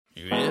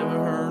You ever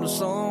heard a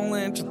song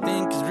that you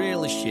think is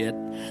really shit?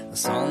 A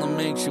song that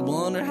makes you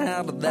wonder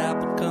how did that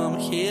become a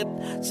hit?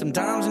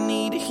 Sometimes you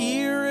need to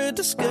hear a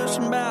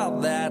discussion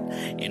about that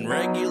in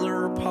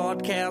regular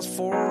podcast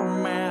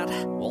format.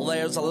 Well,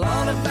 there's a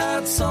lot of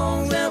bad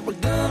songs that we're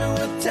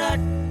gonna attack.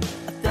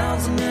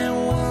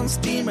 1,001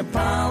 steaming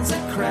piles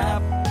of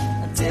crap.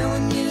 I'm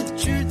telling you the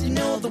truth, you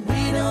know that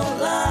we don't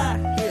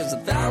lie. Here's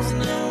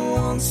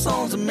 1,001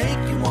 songs that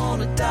make you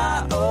wanna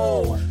die.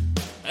 Oh.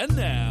 And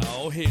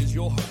now, here's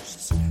your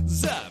hosts,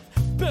 Zav,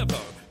 Bevo,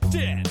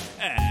 Dan,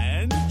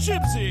 and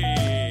Gypsy.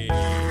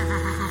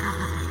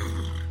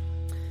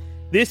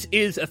 This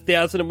is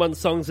 1,001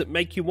 Songs That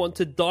Make You Want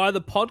to Die, the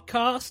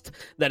podcast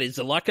that is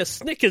like a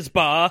Snickers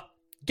bar,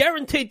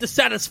 guaranteed to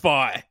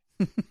satisfy.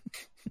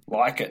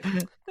 Like it.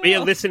 We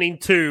are listening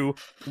to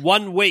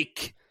 1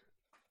 Week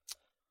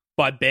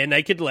by Bare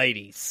Naked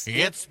Ladies.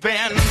 It's been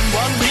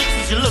 1 week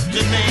since you looked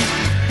at me.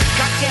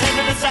 Cocked your head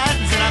to the side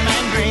and said I'm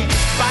angry.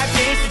 5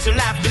 days since you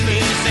laughed at me,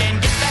 saying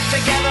get back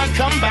together,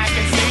 come back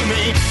and see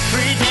me.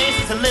 3 days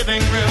since the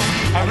living room.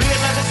 I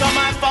realized it's all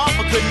my fault,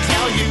 but couldn't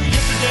tell you.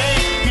 Yesterday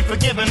you'd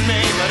forgiven me,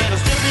 but it'll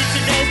still be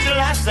 2 days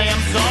till I say I'm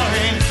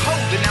sorry.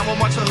 Hold it now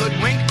and watch the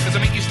hoodwink. Does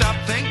it make you stop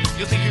think?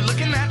 You'll think you're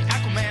looking at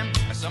Aquaman.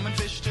 I summon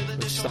fish to the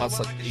dish. Starts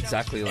like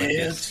exactly like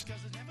this.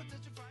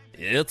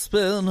 It's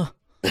been...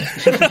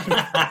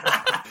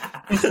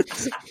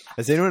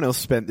 Has anyone else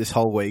spent this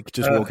whole week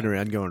just walking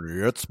around going,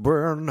 it's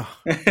burn?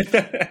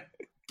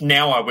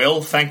 Now I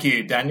will. Thank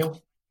you,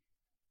 Daniel.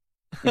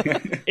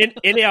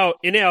 In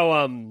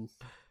our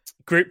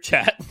group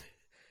chat,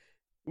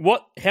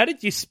 how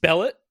did you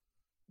spell it,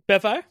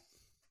 Bevo?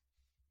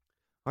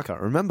 I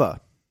can't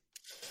remember.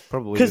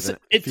 Probably because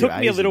it took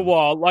me a little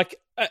while. Like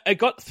I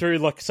got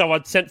through, so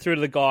I'd sent through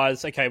to the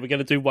guys, okay, we're going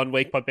to do 1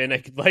 week by Bare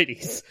Naked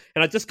Ladies,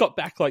 and I just got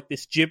back like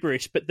this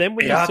gibberish. But then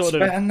when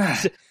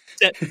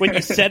when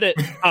you said it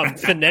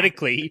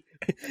phonetically,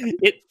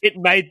 it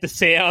made the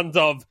sound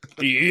of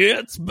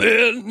it's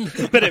been,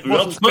 but it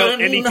wasn't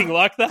spelled anything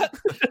like that.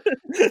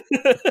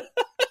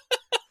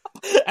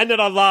 And then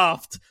I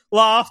laughed.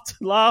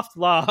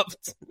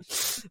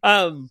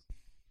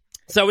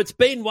 So it's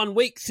been 1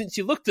 week since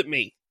you looked at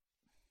me,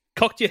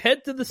 cocked your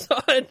head to the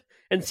side,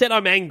 and said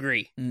I'm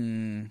angry.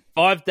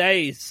 5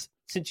 days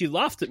since you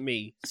laughed at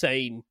me,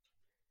 saying,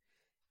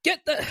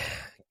 get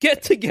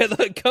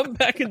together, come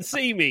back and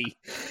see me.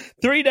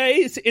 3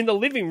 days in the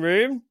living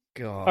room.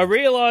 God. I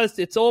realised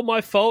it's all my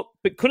fault,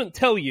 but couldn't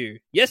tell you.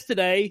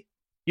 Yesterday,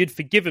 you'd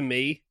forgiven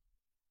me,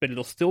 but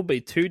it'll still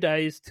be 2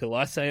 days till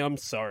I say I'm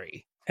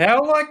sorry.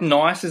 How,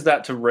 nice is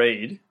that to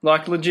read?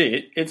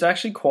 Legit, it's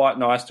actually quite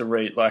nice to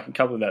read. A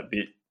couple of that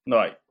bit,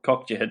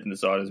 cocked your head to the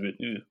side is a bit,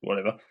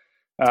 whatever.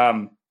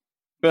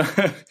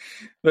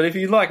 But if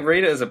you,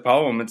 read it as a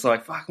poem, it's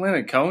fuck,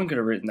 Leonard Cohen could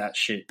have written that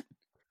shit.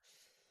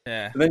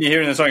 Yeah. And then you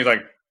hear in the song, he's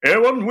like,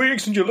 1 week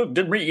since you looked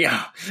at me.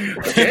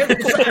 Every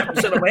time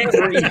said I'm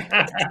angry.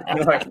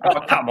 You're like,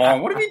 oh, come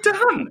on, what have you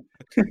done?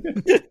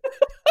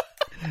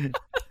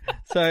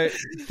 So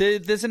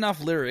there's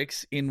enough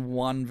lyrics in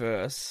one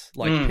verse.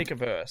 Pick a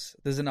verse.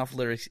 There's enough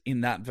lyrics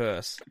in that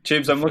verse.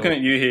 Chibs, I'm looking at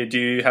you here. Do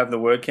you have the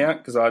word count?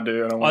 Because I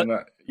do, and I want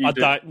to. I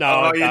don't. No,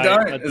 I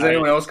don't. Has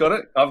anyone else got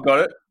it? I've got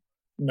it.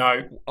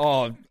 No.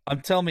 Oh,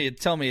 tell me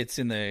it's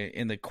in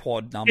the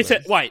quad numbers. Is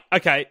it? Wait.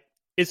 Okay.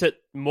 Is it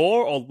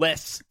more or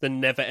less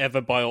than Never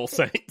Ever by All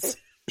Saints?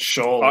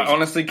 Sure. I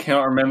honestly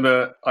can't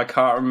remember. I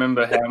can't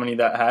remember how many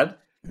that had.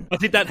 I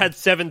think that had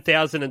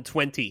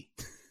 7,020.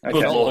 Okay.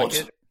 Good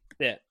Lord.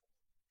 Yeah.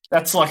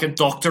 That's like a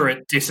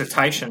doctorate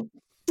dissertation.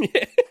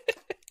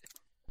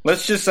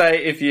 Let's just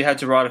say if you had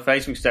to write a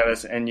Facebook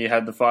status and you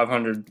had the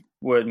 500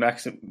 word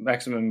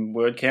maximum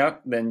word count,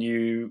 then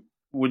you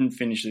wouldn't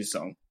finish this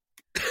song.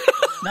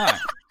 No.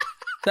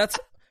 That's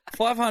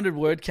 500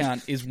 word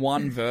count is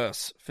one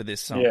verse for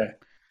this song. Yeah.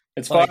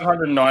 It's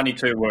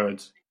 592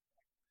 words.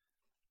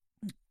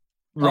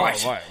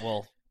 Right. Right.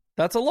 Well,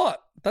 that's a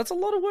lot. That's a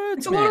lot of words,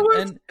 It's a lot of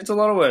words. It's a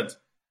lot of words.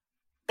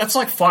 That's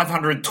like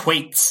 500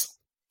 tweets.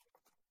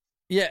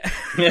 Yeah.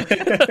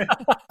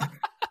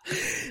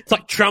 It's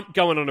like Trump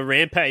going on a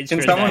rampage.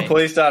 Can someone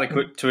please start a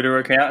Twitter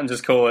account and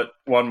just call it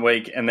 1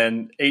 week, and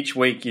then each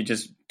week you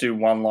just do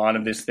one line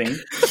of this thing,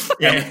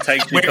 and it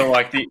takes you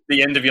to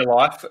the end of your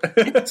life.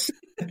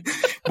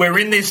 We're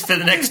in this for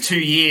the next 2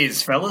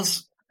 years,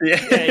 fellas.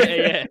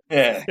 Yeah.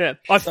 Yeah.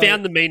 I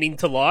found the meaning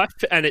to life,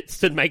 and it's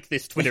to make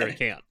this Twitter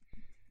account.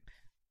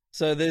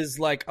 So there's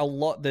a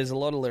lot. There's a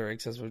lot of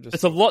lyrics, as we've just.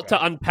 It's a lot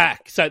to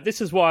unpack. So this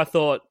is why I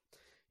thought,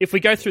 if we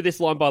go through this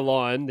line by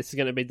line, this is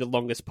going to be the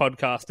longest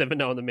podcast ever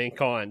known to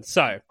mankind.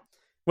 So,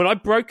 when I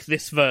broke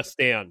this verse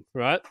down,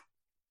 right,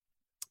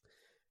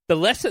 the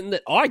lesson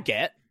that I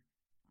get,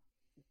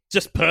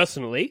 just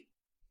personally,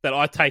 that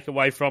I take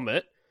away from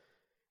it,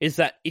 is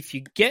that if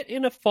you get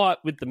in a fight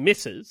with the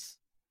missus,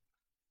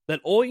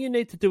 that all you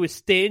need to do is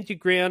stand your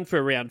ground for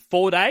around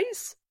 4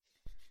 days,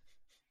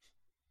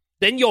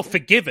 then you're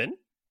forgiven,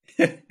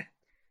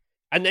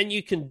 and then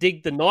you can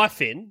dig the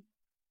knife in,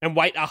 and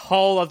wait a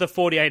whole other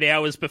 48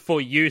 hours before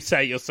you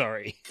say you're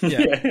sorry.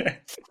 Yeah.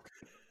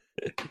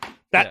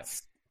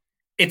 That's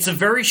It's a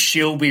very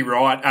she'll be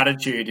right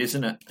attitude,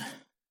 isn't it?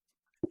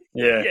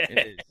 Yeah.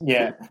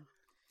 yeah.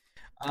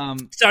 Yeah.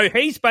 So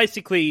he's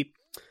basically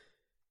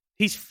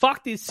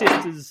fucked his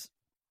sister's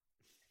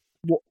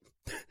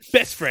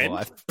best friend,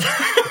 Life.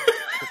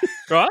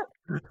 right?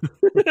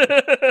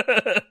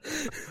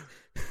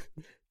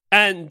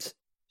 And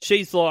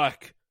she's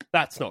like,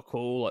 "That's not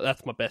cool. Like,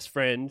 that's my best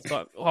friend." It's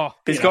like, oh,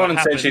 He's you know, gone and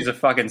it said happened. she's a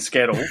fucking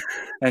skettle,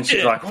 and she's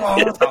Yeah. like,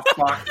 "What the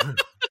fuck?"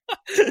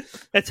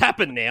 It's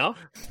happened now.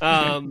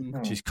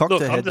 She's cocked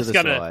Look, her I'm head to just the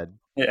gonna- side.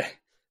 Yeah.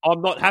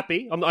 I'm not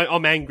happy.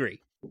 I'm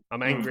angry.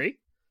 I'm angry.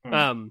 You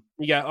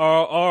go,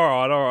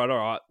 all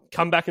right.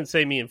 Come back and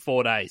see me in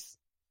 4 days.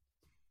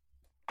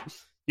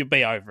 You'll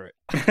be over it.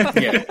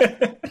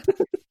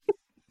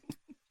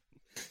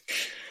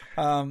 Yeah.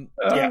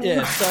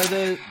 Yeah.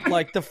 So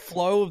the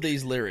flow of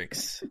these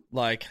lyrics,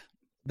 like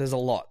there's a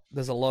lot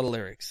of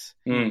lyrics,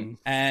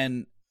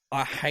 and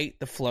I hate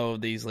the flow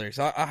of these lyrics.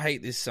 I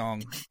hate this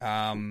song.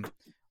 I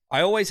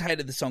always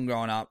hated the song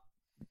growing up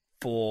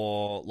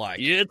for like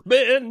It's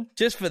been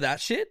just for that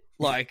shit,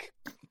 like,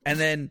 and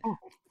then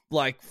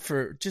like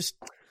for just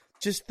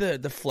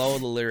the flow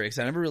of the lyrics.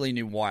 I never really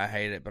knew why I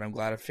hated it, but I'm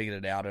glad I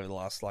figured it out over the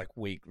last like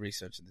week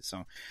researching this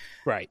song.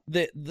 great.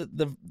 The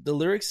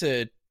lyrics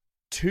are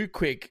too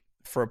quick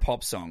for a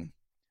pop song.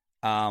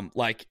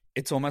 Like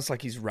it's almost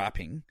like he's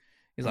rapping.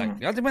 He's like,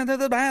 and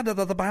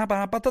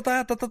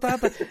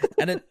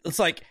it's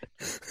like,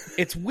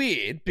 it's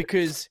weird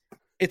because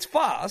it's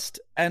fast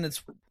and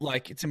it's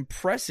like, it's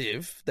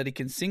impressive that he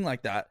can sing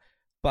like that,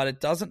 but it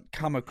doesn't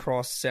come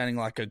across sounding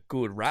like a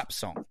good rap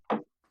song.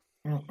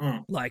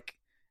 Like,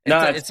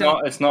 No, it's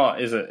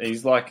not, is it?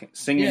 He's like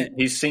singing. Yeah.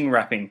 He's sing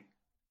rapping.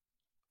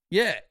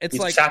 yeah, it's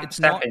He's like,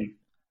 sapping.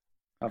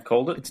 I've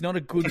called it. it's not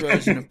a good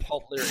version of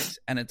pop lyrics,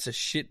 and it's a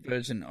shit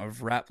version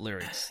of rap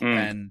lyrics,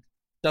 and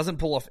doesn't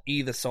pull off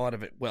either side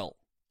of it well.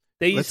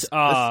 These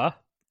are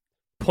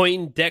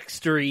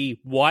Poindextery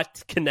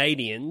white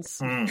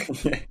Canadians.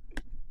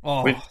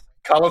 Oh, With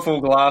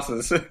colourful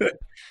glasses.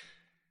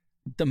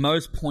 the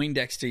most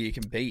Poindexter you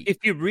can be. If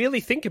you really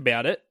think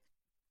about it,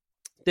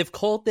 they've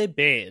called their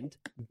band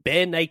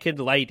Bare Naked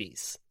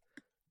Ladies.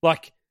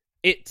 Like,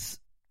 it's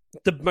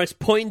the most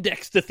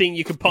Poindexter thing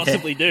you could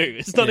possibly do.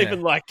 It's not Yeah.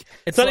 even like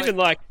It's not like- even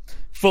like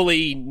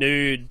fully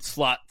nude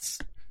sluts.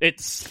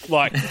 It's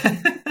like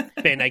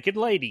Bare Naked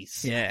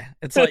Ladies. Yeah,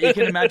 it's like you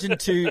can imagine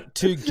two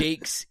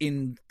geeks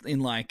in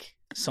like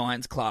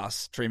science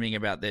class dreaming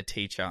about their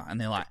teacher,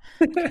 and they're like,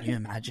 "Can you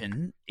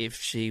imagine if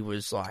she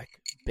was like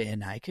bare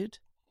naked?"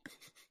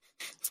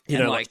 You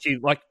And, know,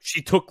 like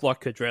she took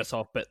like her dress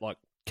off, but like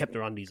kept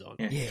her undies on.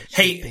 yeah, she's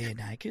Hey- bare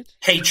naked.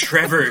 Hey,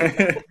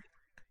 Trevor.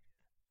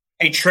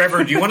 Hey,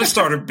 Trevor, do you want to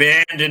start a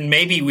band and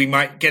maybe we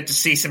might get to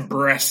see some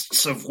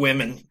breasts of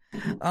women?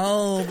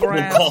 Oh,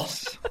 We'll call,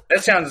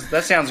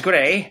 That sounds good,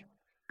 eh?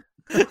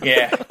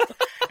 yeah.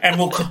 And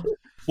we'll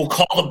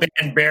call the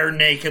band Bare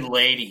Naked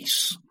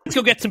Ladies. Let's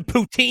go get some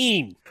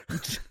poutine.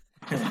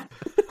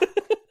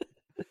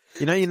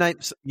 You know, you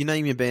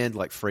name your band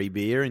like Free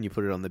Beer, and you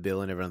put it on the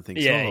bill, and everyone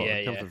thinks, Yeah, "Oh, yeah,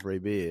 it comes yeah. from Free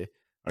Beer."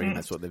 I reckon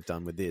that's what they've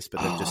done with this, but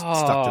they've just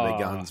stuck to their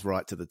guns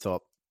right to the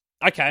top.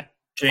 Okay,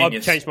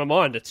 Genius. I've changed my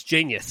mind. It's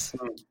genius.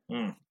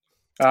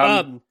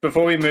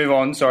 Before we move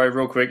on, sorry,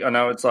 real quick. I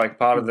know it's like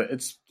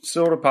it's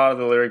sort of part of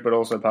the lyric, but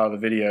also part of the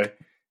video.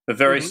 The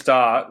very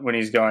start when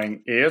he's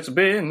going, "It's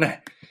been,"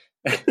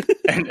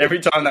 and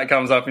every time that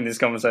comes up in this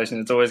conversation,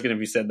 it's always going to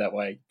be said that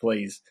way.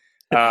 Please.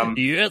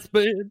 Yes,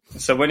 man.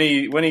 So when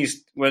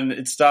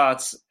it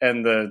starts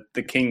and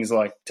the king's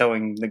like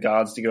telling the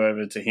guards to go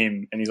over to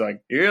him, and he's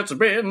like, "It's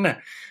been,"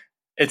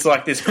 it's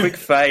like this quick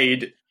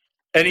fade,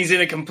 and he's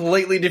in a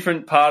completely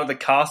different part of the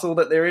castle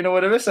that they're in or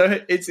whatever. So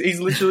he's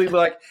literally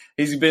like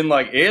he's been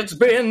like, "It's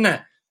been."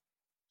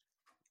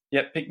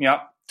 Yep, pick me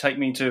up, take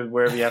me to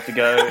wherever you have to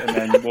go, and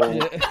then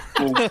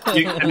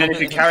and then if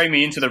you carry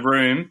me into the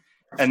room,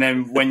 and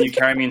then when you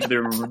carry me into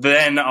the room,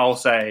 then I'll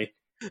say.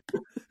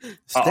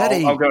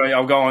 Steady. I'll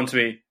go on to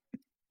be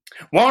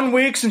 1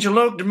 week since you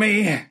looked at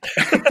me.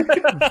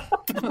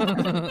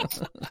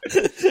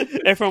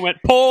 Everyone went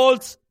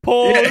pause.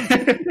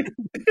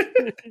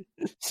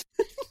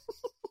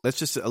 Let's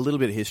just a little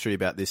bit of history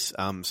about this.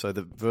 So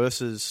the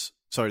verses,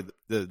 sorry,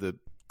 the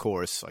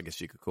chorus, I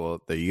guess you could call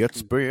it the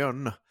 "It's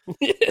been."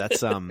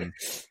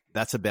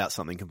 That's about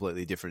something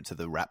completely different to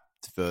the rap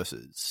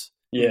verses,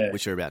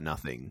 which are about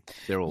nothing.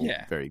 They're all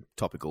very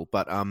topical,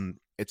 but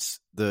it's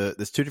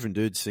there's two different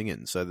dudes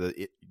singing. So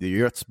the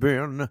 "It's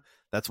been,"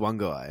 that's one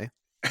guy,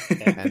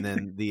 and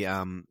then the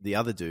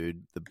other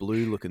dude, the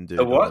blue looking dude,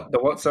 The what? The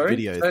what? Sorry,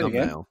 video say it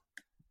again. thumbnail.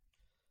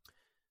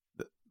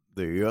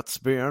 The "It's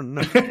been."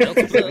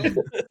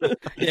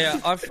 Yeah,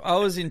 I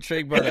was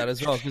intrigued by that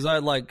as well because I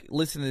like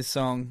listened to this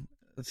song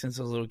since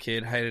I was a little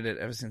kid, hated it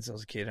ever since I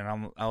was a kid,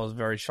 and I was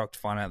very shocked to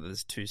find out that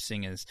there's two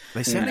singers.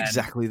 They sound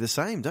exactly the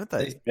same, don't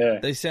they?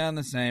 They sound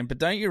the same, but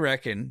don't you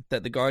reckon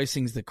that the guy who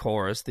sings the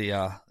chorus,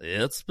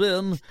 "It's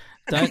been,"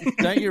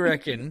 don't you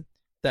reckon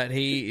that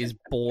he is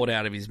bored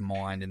out of his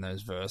mind in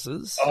those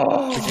verses?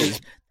 Oh. Because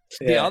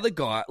the other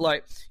guy,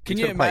 like, can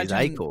He's you gotta play his A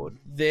imagine chord.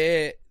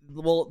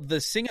 the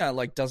singer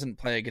like doesn't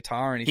play a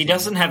guitar or anything. He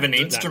doesn't have an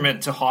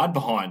instrument to hide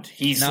behind.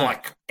 He's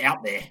like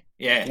out there.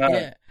 Yeah.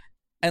 Yeah.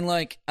 And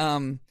like,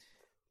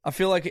 I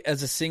feel like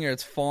as a singer,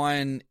 it's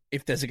fine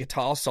if there's a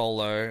guitar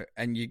solo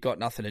and you got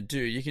nothing to do.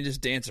 You can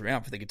just dance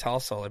around for the guitar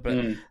solo.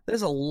 But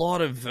there's a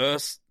lot of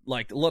verse,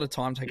 like a lot of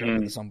time taken up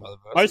with the song by the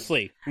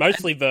verse.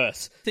 Mostly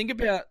verse. Think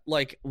about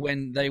like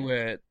when they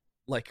were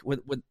like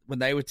when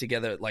they were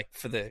together, like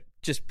for the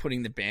just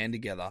putting the band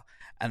together,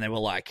 and they were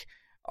like,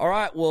 all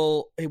right,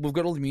 well, we've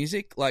got all the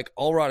music. Like,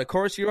 I'll write a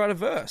chorus, you write a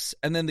verse,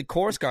 and then the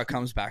chorus guy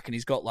comes back and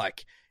he's got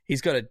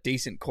a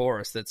decent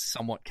chorus that's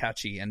somewhat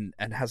catchy and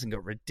hasn't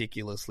got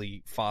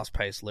ridiculously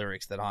fast-paced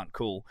lyrics that aren't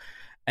cool.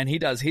 And he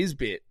does his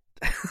bit.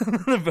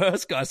 The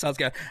verse guy starts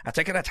going, I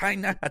take it a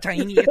tiny,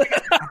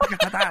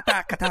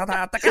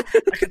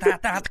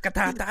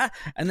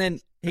 and then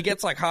he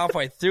gets like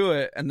halfway through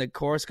it, and the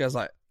chorus goes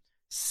like,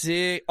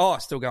 "See, oh,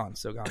 still going,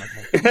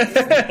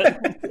 okay."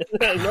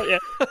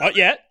 Not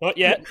yet.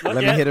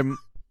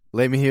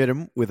 Let me hit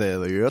him with a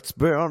let's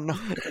burn.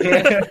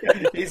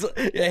 He's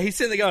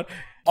sitting there going,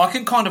 I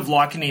can kind of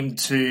liken him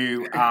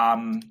to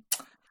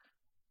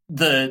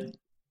the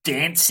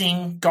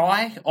dancing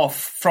guy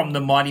from the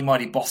Mighty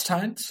Mighty Boss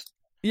Tones.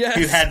 yes,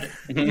 Who had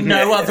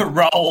no other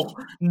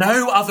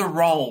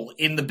role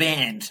in the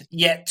band,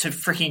 yet to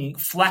freaking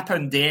flap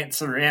and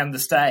dance around the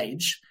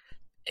stage.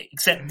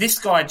 Except this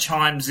guy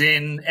chimes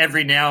in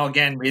every now and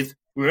again with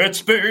 "Word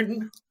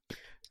Spoon."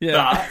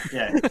 yeah.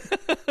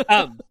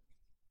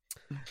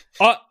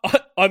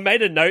 I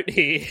made a note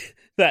here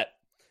that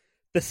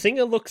the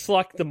singer looks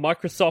like the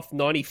Microsoft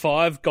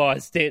 95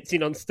 guys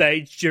dancing on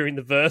stage during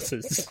the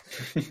verses.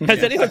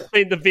 Has anyone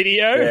seen the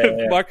video of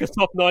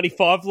Microsoft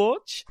 95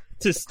 launch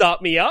to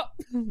Start Me Up?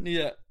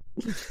 Yeah.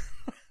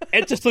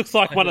 It just looks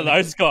like one of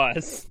those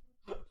guys.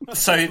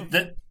 So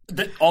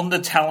on the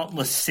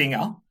talentless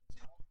singer,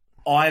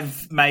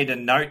 I've made a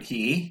note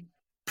here.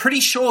 Pretty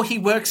sure he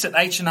works at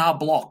H&R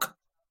Block.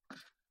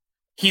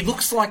 He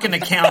looks like an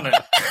accountant.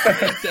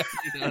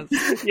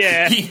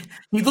 Yeah. He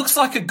looks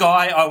like a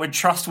guy I would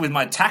trust with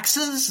my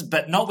taxes,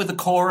 but not with the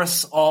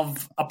chorus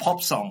of a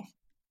pop song.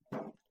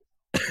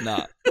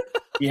 No.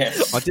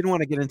 Yes. I didn't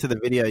want to get into the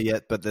video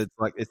yet, but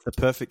it's the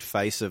perfect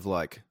face of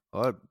like,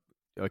 oh,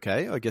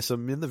 okay, I guess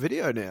I'm in the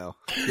video now.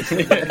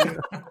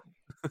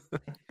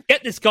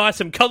 Get this guy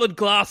some coloured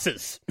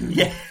glasses.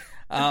 Yeah.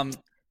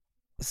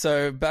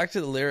 So back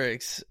to the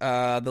lyrics.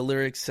 The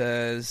lyric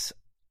says,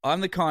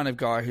 I'm the kind of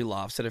guy who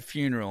laughs at a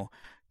funeral.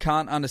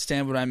 Can't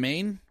understand what I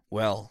mean?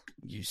 Well,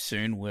 you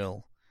soon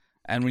will.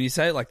 And when you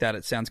say it like that,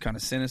 it sounds kind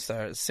of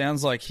sinister. It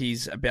sounds like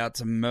he's about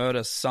to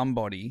murder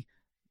somebody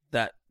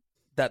that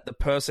the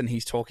person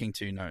he's talking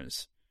to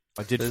knows.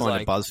 I did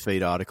find a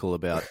BuzzFeed article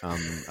about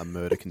a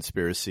murder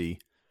conspiracy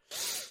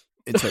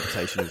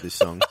interpretation of this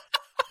song.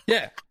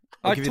 Yeah,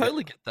 I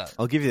totally get that.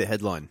 I'll give you the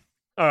headline.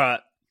 All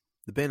right.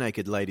 The Bare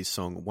Naked Ladies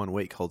song 1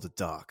 week holds a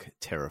dark,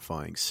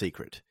 terrifying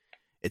secret.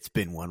 It's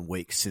been 1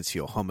 week since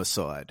your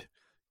homicide.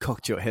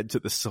 Cocked your head to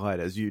the side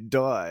as you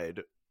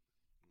died.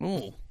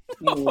 Ooh.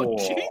 Oh,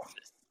 Jesus.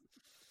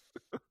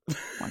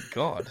 My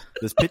God.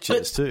 There's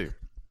pictures too.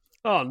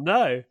 Oh,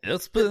 no.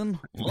 It's been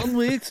 1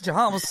 week since your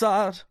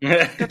homicide.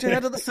 Got your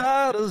head to the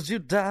side as you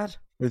died.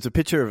 There's a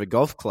picture of a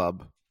golf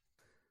club.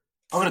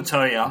 I'm going to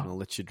tell you, I'll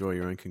let you draw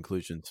your own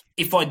conclusions.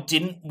 if I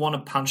didn't want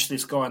to punch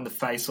this guy in the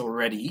face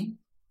already,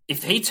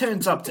 if he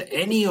turns up to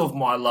any of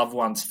my loved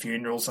ones'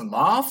 funerals and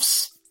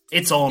laughs,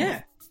 it's on.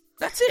 Yeah,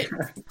 that's it.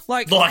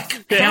 Like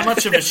how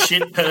much of a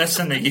shit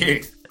person are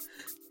you?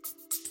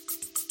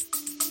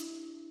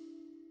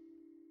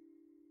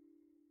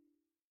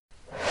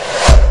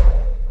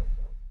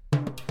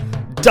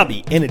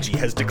 Dubby Energy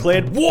has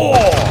declared war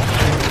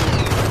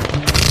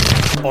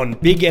on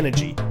Big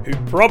Energy, who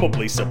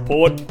probably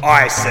support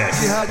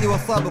ISIS.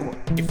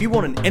 If you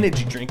want an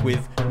energy drink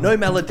with no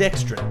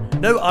maltodextrin,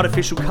 no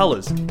artificial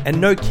colours,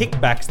 and no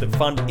kickbacks that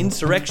fund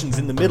insurrections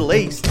in the Middle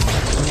East,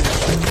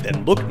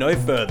 then look no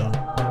further.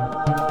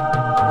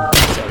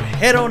 So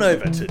head on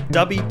over to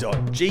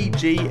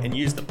dubby.gg and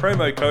use the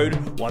promo code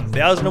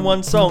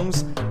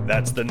 1001songs,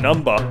 that's the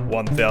number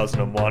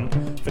 1001,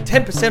 for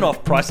 10%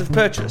 off price of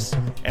purchase.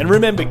 And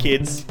remember,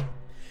 kids,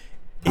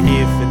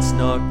 if it's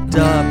not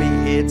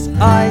Dubby, it's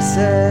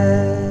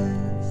ISIS.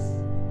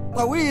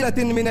 طويلة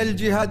من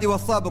الجهاد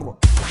والصبر.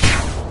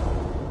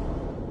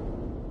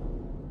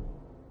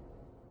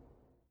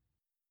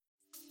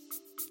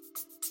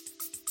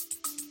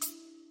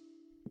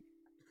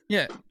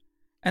 Yeah,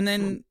 and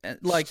then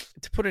like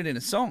to put it in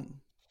a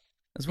song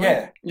as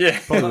well. Yeah.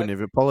 Probably wouldn't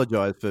have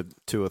apologised for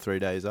 2 or 3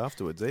 days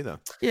afterwards either.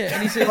 Yeah,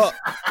 and he says,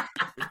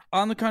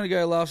 "I'm the kind of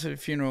guy who laughs at a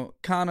funeral.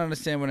 Can't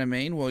understand what I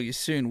mean? Well, you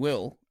soon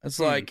will." It's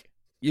like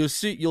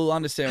you'll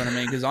understand what I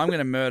mean because I'm going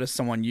to murder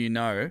someone you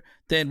know.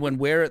 Then when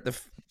we're at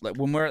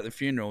the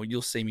funeral,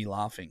 you'll see me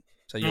laughing,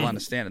 so you'll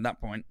understand at that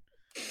point.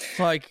 It's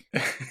like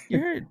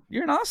you're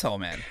an asshole,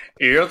 man.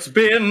 It's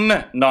been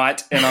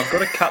night, and I've got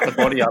to cut the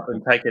body up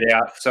and take it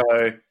out. So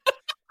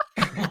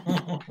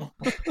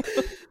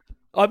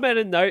I made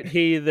a note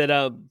here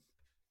that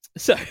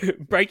so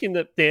breaking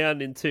that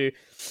down into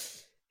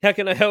how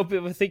can I help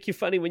if I think you're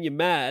funny when you're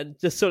mad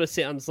just sort of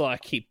sounds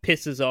like he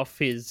pisses off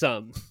his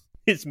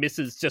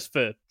missus just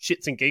for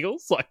shits and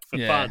giggles, like for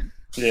fun.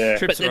 Yeah.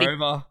 Trips her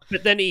over.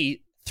 But then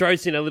he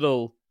throws in a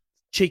little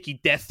cheeky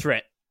death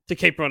threat to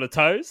keep her on her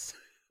toes.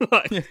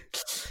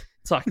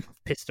 It's like,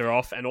 I've pissed her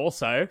off, and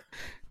also,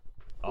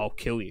 I'll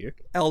kill you.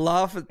 I'll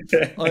laugh at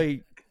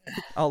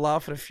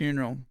a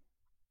funeral.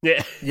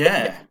 Yeah.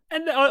 Yeah.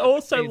 And I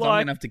also Means I'm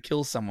like, gonna have to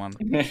kill someone.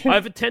 I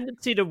have a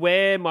tendency to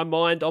wear my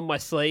mind on my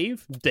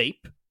sleeve,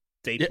 deep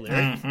lyric.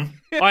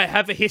 Mm-hmm. I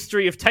have a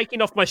history of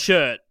taking off my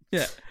shirt.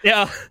 Yeah.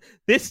 Now,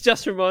 this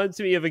just reminds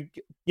me of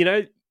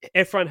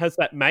everyone has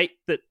that mate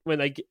that when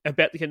they get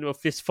about to get into a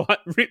fist fight,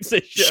 rips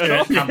their shirt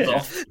off. Comes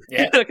off.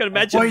 Yeah. I can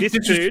imagine this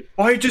dude.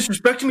 Why are you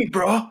disrespecting me,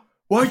 bro?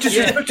 Why are you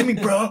disrespecting me,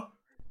 bro?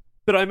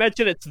 But I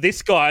imagine it's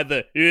this guy,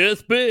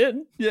 this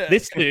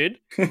dude.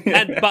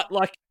 But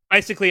like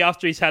basically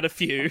after he's had a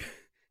few,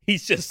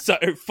 he's just so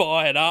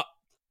fired up.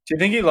 Do you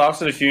think he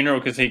laughs at a funeral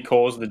because he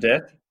caused the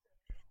death?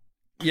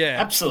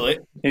 Yeah. Absolutely.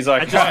 He's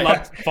like, I just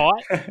love to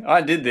fight.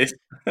 I did this.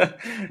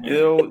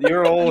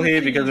 You're all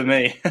here because of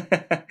me.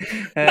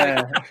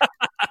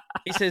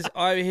 He says,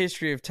 I have a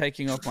history of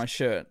taking off my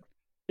shirt.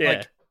 Yeah.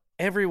 Like,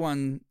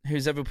 everyone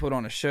who's ever put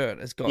on a shirt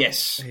has got a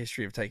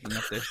history of taking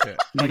off their shirt.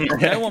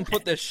 Like, no one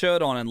put their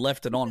shirt on and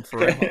left it on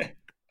forever.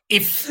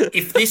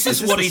 If this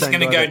is what he's going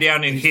to go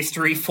down in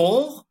history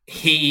for,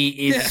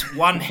 he is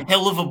one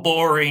hell of a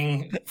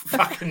boring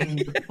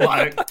fucking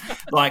bloke.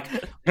 Like,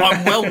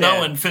 I'm well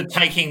known for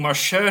taking my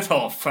shirt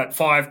off at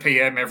 5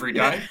 p.m. every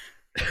day.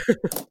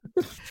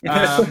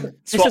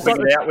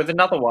 Swapping it out with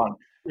another one.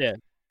 Yeah.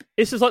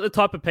 This is like the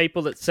type of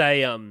people that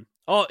say,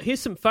 oh, here's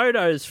some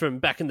photos from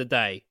back in the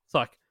day. It's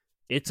like,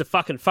 it's a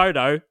fucking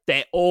photo.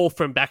 They're all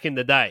from back in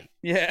the day.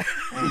 Yeah.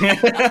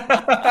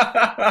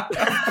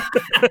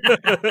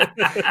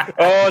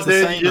 Oh,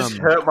 dude, you just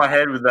hurt my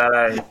head with that,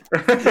 eh?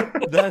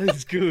 That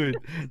is good.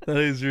 That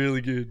is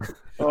really good.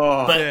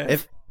 Oh,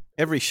 But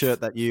Every shirt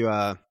that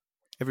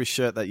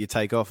you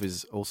take off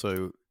is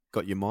also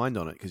got your mind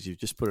on it because you've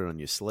just put it on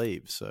your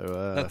sleeve.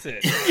 So That's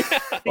it.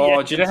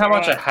 do you know how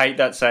much I hate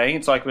that saying?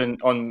 It's like when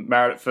on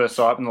Married at First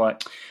Sight, and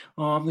like,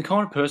 oh, I'm the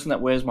kind of person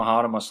that wears my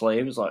heart on my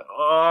sleeve. It's like,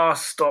 oh,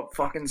 stop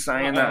fucking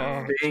saying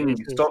that thing.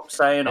 Stop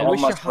saying I on wish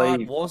my your heart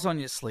sleeve. was on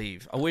your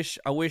sleeve. I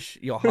wish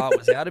your heart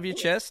was out of your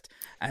chest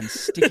and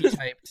sticky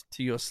taped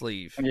to your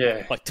sleeve.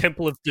 Yeah. Like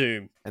Temple of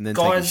Doom. and then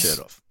take your Guys- shirt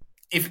off.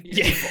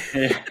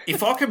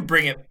 if I can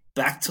bring it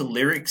back to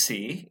lyrics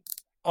here,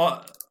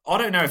 I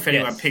don't know if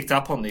anyone picked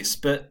up on this,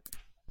 but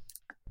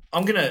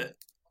I'm gonna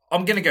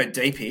go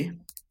deep here.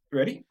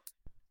 Ready?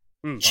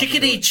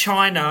 Chickadee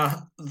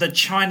China, the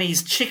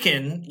Chinese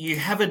chicken, you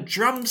have a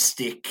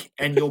drumstick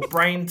and your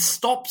brain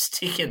stops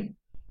ticking.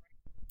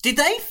 Did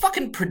they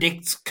fucking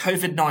predict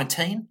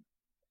COVID-19?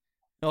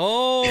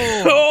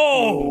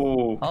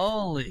 Oh,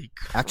 holy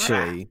crap.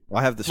 Actually,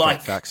 I have the straight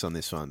Like, facts on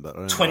this one, but I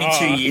don't know.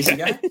 22 years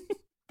ago?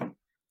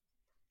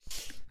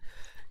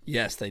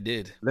 Yes, they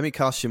did. Let me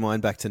cast your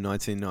mind back to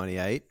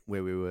 1998,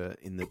 where we were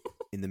in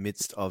the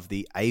midst of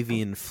the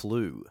avian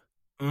flu.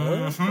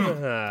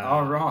 Mm-hmm.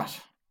 All right.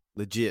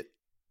 Legit.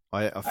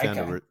 I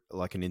found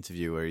like an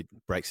interview where he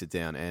breaks it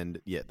down,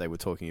 and they were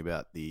talking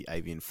about the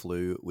avian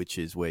flu, which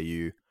is where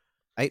you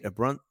ate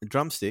a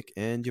drumstick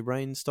and your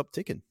brain stopped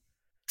ticking.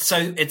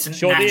 So it's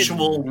an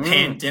actual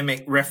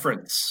pandemic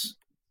reference.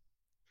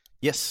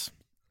 Yes.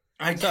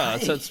 Okay.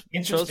 So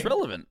it's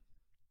relevant.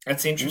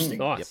 That's interesting.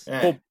 Nice.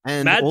 Yeah. Well,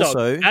 And Mad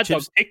also,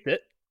 Dog picked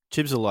it.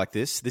 Chibs will like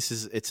this.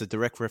 It's a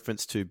direct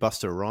reference to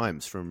Busta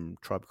Rhymes from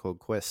Tribe Called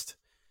Quest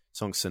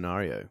song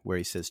Scenario, where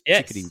he says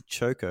Chickadee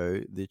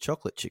Choco, the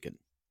chocolate chicken.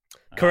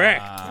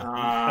 Correct.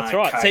 That's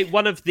right. Okay. See,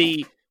 one of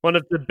the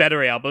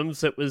better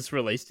albums that was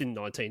released in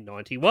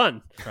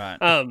 1991. Right.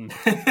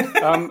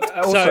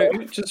 Also,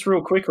 just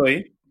real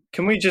quickly,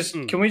 can we just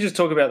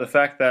talk about the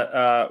fact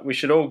that we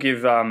should all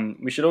give him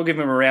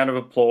a round of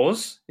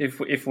applause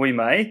if we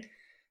may.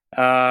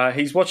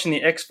 He's watching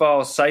the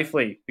X-Files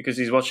safely because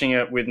he's watching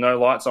it with no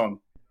lights on.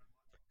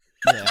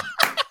 Yeah.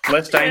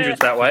 Less dangerous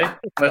that way.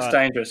 Less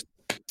dangerous.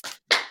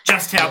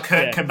 Just how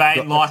Kurt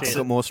Cobain likes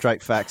Got it. more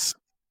straight facts.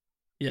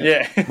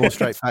 Yeah. More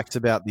straight facts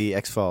about the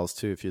X-Files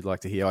too, if you'd like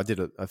to hear. I did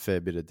a fair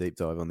bit of deep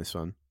dive on this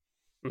one.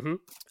 Mm-hmm.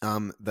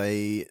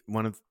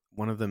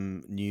 One of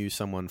them knew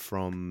someone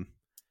from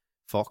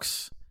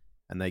Fox,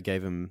 and they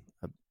gave him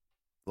a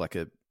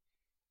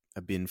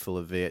bin full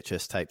of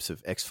VHS tapes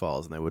of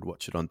X-Files, and they would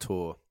watch it on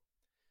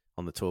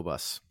the tour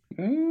bus.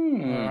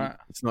 Right.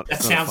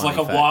 That sounds like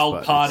a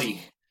wild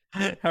party.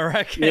 I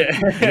reckon.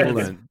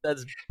 Yeah.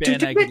 That's Bare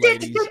Naked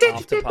Ladies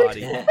after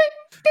party.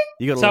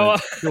 You got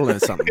to learn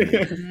something.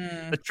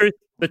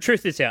 The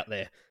truth is out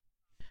there.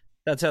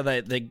 That's how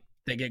they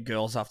get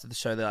girls after the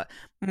show. They're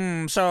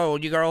like, so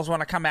you girls want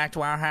to come back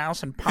to our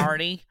house and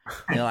party?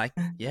 And they're like,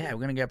 yeah,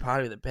 we're going to go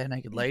party with the Bare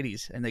Naked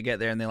Ladies. And they get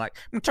there and they're like,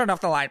 turn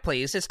off the light,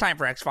 please. It's time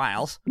for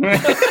X-Files.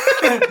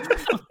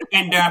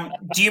 And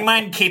do you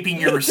mind keeping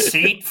your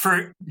receipt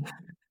for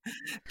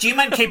Do you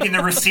mind keeping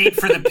the receipt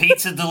for the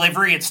pizza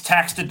delivery? It's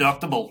tax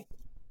deductible.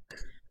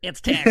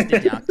 It's tax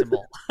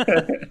deductible.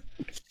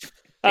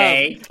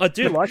 I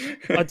do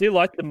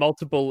like the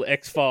multiple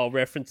X-File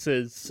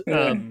references.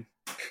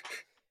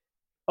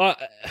 I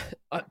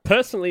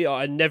personally,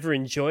 I never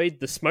enjoyed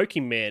the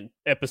Smoking Man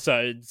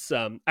episodes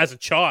as a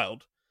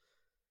child,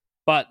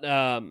 but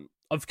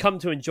I've come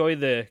to enjoy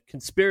the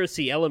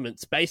conspiracy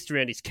elements based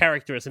around his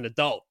character as an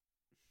adult.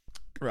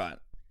 Right.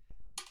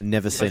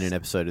 Never seen an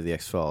episode of the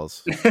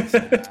X-Files.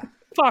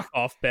 Fuck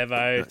off,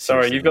 Bevo.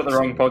 Sorry, you've got the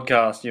wrong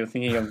podcast. You're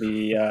thinking of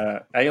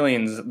the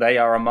Aliens, They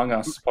Are Among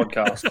Us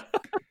podcast.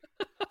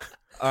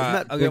 Isn't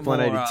that Blink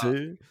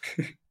 182?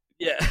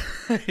 Yeah.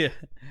 Yeah.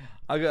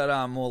 I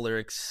got more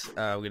lyrics.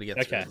 We're going to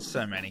get through. Okay.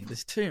 So many.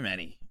 There's too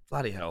many.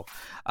 Bloody hell.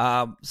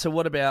 So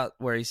what about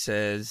where he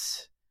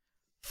says,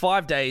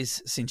 5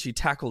 days since you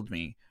tackled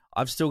me,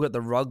 I've still got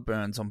the rug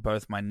burns on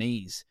both my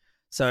knees.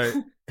 So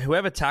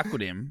whoever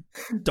tackled him,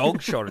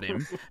 dog shotted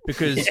him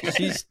because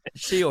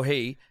she or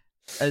he,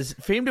 as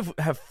for him to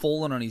have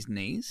fallen on his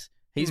knees,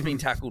 he's been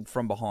tackled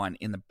from behind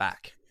in the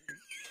back.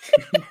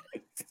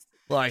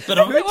 Like, but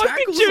I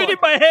can shoot in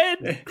my head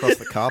across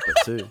the carpet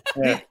too.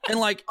 Yeah. And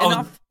like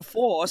enough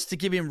force to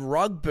give him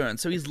rug burn,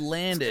 so he's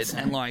landed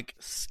and like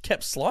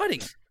kept sliding.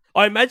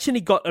 I imagine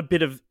he got a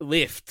bit of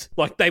lift.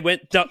 Like they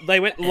went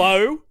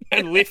low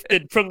and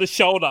lifted from the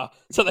shoulder,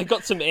 so they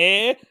got some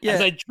air as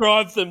they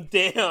drive them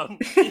down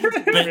into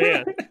the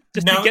ground,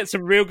 just to get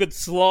some real good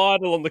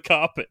slide along the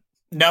carpet.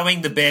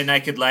 Knowing the Bare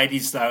Naked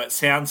Ladies, though, it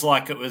sounds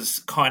like it was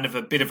kind of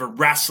a bit of a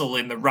wrestle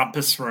in the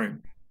rumpus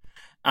room.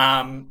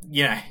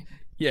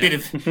 Bit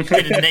of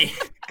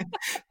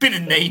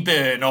knee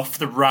burn off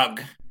the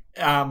rug.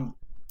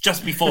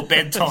 Just before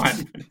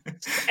bedtime.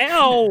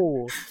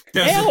 Ow!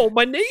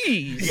 My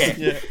knees!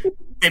 Yeah.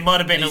 There might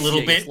have been a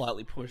little bit...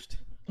 Slightly pushed.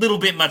 Little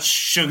bit much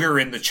sugar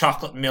in the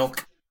chocolate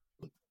milk.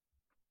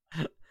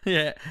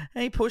 Yeah.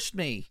 He pushed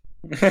me.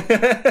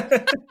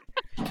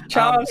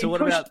 Charles, so what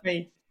pushed about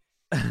me.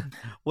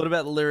 What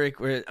about the lyric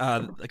where...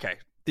 okay,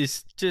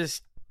 this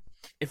just...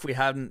 If we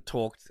hadn't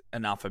talked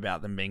enough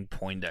about them being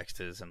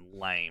Poindexters and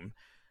lame,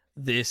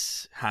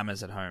 this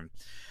hammers at home.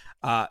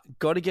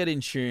 Got to get in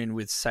tune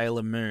with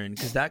Sailor Moon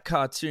because that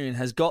cartoon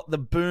has got the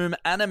boom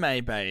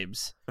anime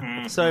babes.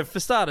 So for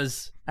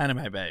starters,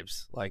 anime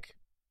babes, like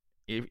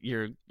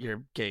you're a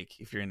geek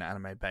if you're into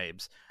anime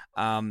babes.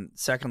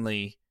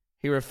 Secondly,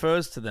 he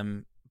refers to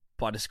them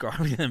by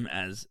describing them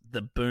as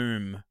the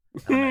boom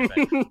anime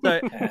babes. So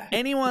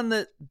anyone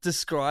that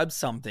describes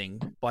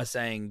something by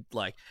saying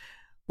like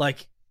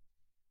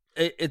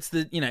it's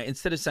the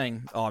instead of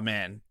saying, oh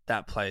man,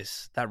 that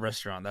place, that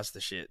restaurant, that's the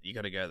shit, you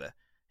got to go there.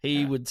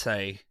 He would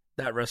say,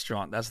 that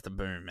restaurant, that's the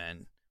boom,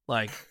 man.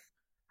 Like,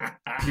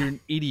 you're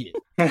an idiot.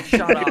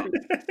 Shut up.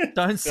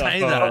 Don't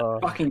say that.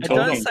 Fucking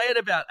don't say it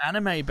about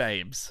anime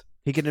babes.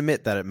 He can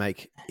admit that it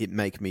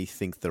make me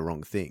think the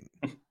wrong thing.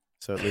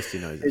 So at least he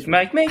knows It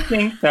make me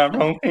think the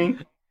wrong thing.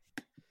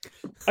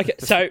 Okay,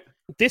 so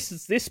this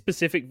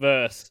specific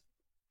verse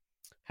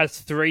has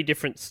 3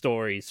 different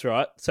stories,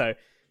 right? So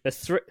there's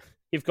 3.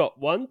 You've got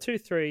 1, 2,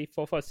 3,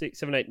 4, 5, 6,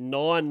 7, 8,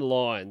 9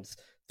 lines.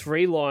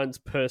 3 lines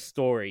per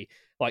story.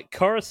 Like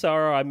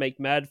Kurosawa, I make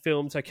mad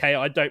films. Okay,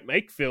 I don't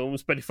make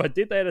films, but if I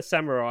did, they had a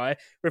samurai,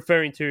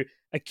 referring to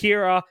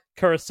Akira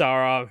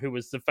Kurosawa, who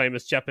was the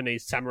famous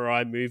Japanese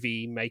samurai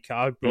movie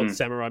maker, who brought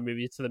samurai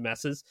movies to the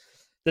masses.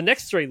 The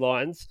next 3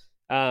 lines,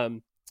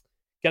 gonna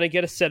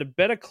get a set of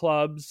better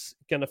clubs,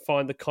 gonna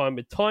find the kind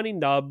with tiny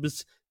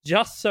nubs,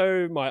 just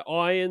so my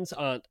irons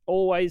aren't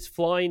always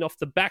flying off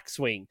the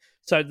backswing.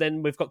 So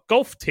then we've got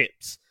golf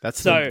tips.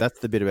 That's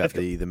the bit about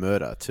the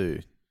murder too.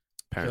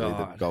 Apparently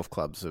the golf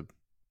clubs are...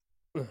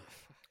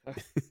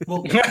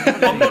 Well,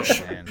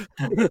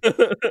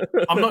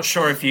 I'm not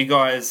sure if you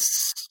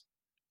guys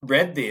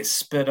read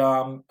this, but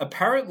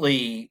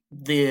apparently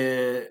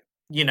the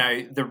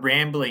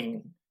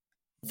rambling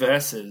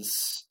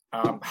verses,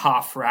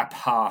 half rap,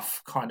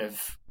 half kind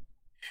of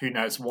who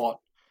knows what.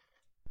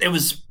 It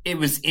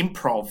was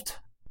improv'd.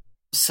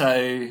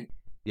 So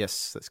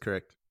yes, that's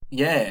correct.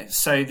 Yeah,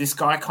 so this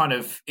guy kind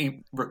of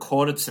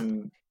recorded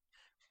some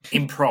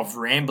improv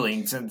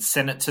ramblings and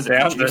sent it to the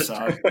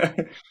producer.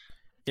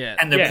 Yeah,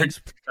 and the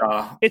producer.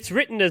 It's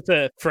written as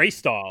a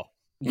freestyle.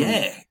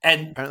 Yeah,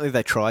 and apparently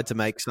they tried to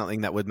make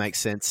something that would make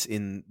sense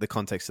in the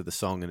context of the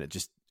song, and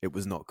it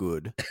was not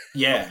good.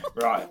 Yeah,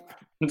 right.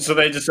 So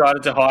they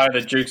decided to hire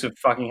the Dukes of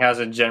fucking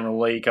Hazzard General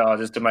Lee car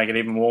just to make it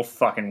even more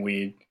fucking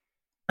weird.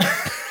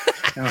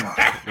 We're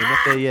not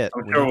there yet.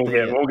 I'm sure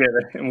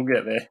we'll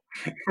get there.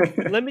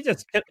 Let me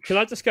can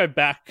I just go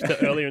back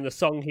to earlier in the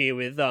song here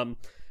with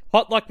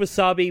hot like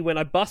wasabi when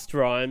I bust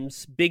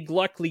rhymes, big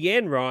like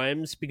Leanne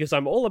rhymes because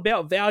I'm all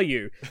about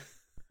value.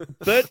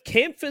 Bert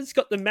Kaempfer's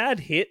got the mad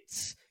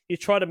hits. You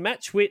try to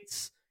match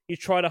wits, you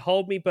try to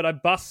hold me, but I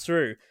bust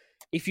through.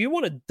 If you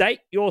want to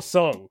date your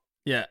song,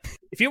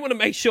 if you want to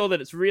make sure that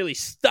it's really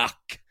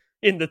stuck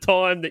in the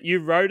time that you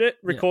wrote it,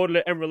 recorded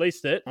it, and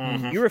released it,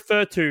 you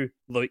refer to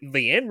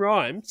Leanne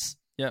Rimes,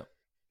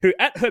 who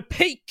at her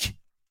peak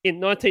in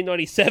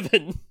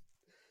 1997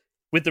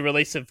 with the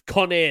release of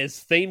Con Air's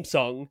theme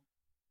song,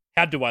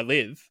 How Do I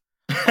Live?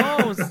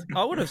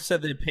 I would have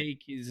said their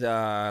peak is the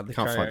Can't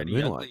Fight the Coyote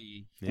Moonlight.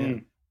 Ugly. Yeah.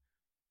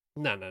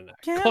 No.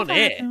 Can't Con fight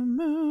Air. the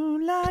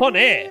moonlight. Con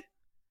Air.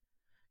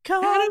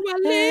 Con How do I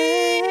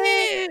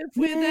live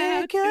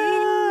without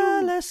you?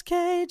 Nicolas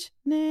Cage.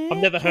 I've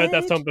never heard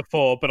that song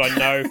before, but I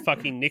know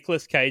fucking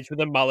Nicolas Cage with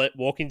a mullet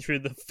walking through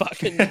the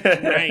fucking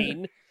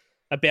rain,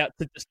 about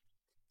to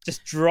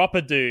just drop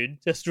a dude,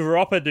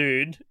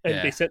 and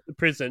Yeah. be sent to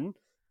prison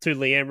to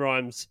Leanne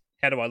Rimes'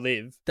 "How Do I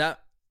Live."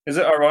 That Is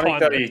it ironic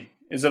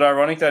Timeless.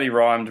 that he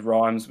rhymed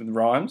rhymes with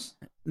rhymes?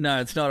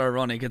 no, it's not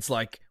ironic. It's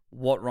like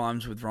what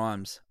rhymes with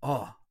rhymes.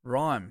 Oh,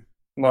 rhyme.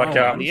 Like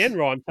Leanne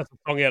Rimes has a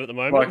song out at the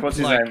moment. like what's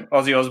his Like- name?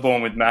 Ozzy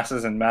Osbourne with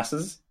masses and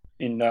masses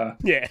in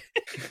Yeah,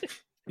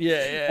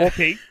 Yeah. War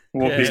Pig.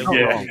 War Yeah, Pig, it's not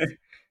yeah. wrong.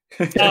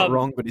 He's not Um,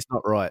 wrong, but he's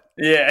not right.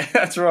 Yeah,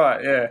 that's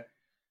right. Yeah.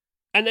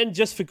 And then,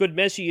 just for good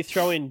measure, you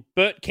throw in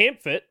Bert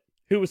Kaempfert,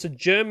 who was a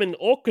German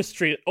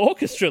orchestra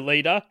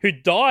leader who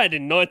died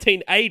in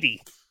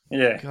 1980.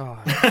 Yeah.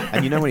 God.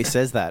 And you know when he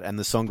says that, and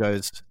the song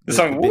goes, The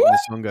song, bit in the "Woo!"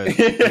 song goes,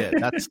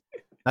 yeah,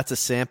 that's a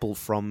sample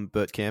from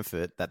Bert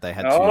Kaempfert that they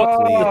had to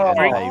Oh. clear and Oh.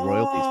 pay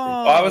royalties to.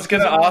 I was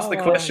going to ask the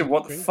question,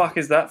 what the fuck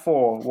is that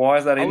for? Why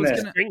is that I in was there?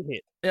 gonna- String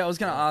hit. Yeah, I was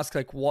going to ask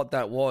like what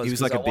that was. He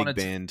was 'cause like I a big wanted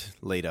to- band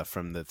leader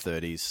from the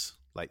 30s,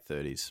 late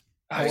 30s.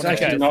 I It's wanted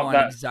actually to not find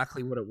that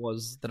exactly what it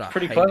was that I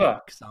pretty hated,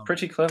 clever. 'cause,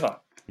 Pretty clever.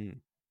 Mm.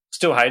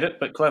 Still hate it,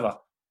 but clever.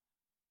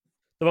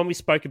 The one we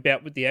spoke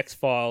about with the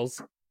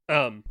X-Files,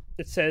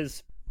 it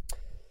says,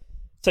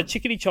 so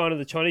Chickadee China,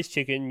 the Chinese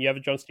chicken, you have a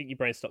drumstick, your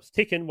brain stops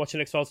ticking, watching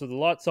X-Files with the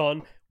lights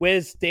on.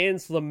 Where's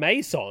Dan's La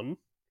Maison?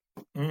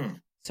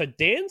 So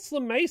Dan's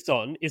La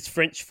Maison is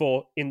French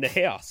for in the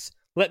house.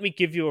 Let me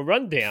give you a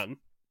rundown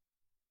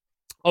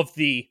of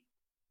the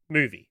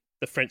movie,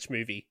 the French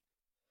movie,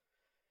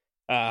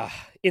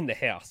 In the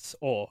House,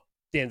 or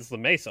Dan's La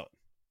Maison.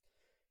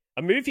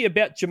 A movie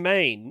about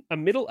Jermaine, a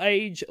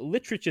middle-aged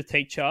literature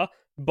teacher,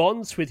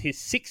 bonds with his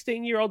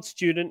 16-year-old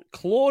student,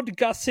 Claude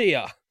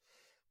Garcia,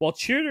 while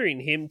tutoring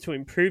him to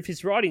improve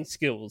his writing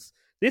skills.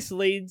 This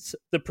leads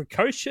the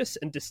precocious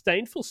and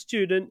disdainful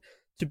student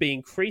to be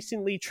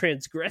increasingly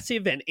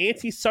transgressive and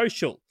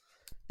antisocial,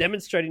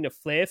 demonstrating a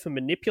flair for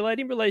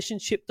manipulating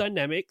relationship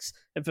dynamics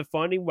and for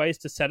finding ways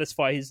to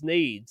satisfy his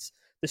needs.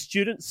 The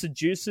student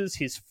seduces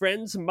his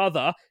friend's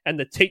mother and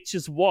the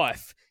teacher's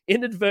wife,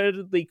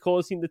 inadvertently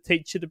causing the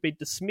teacher to be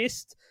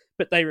dismissed,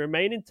 but they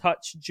remain in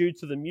touch due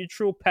to the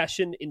mutual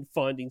passion in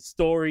finding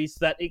stories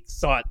that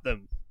excite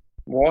them.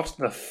 What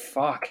the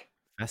fuck?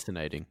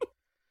 Fascinating.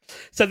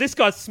 So this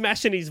guy's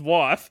smashing his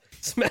wife,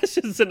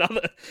 smashes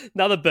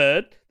another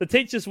bird, the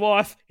teacher's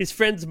wife, his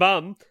friend's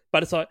mum,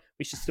 but it's like,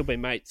 we should still be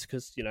mates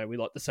because, you know, we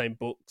like the same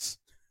books.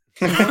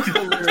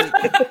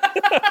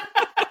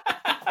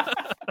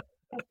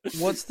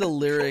 What's the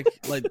lyric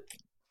like?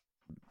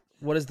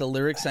 What is the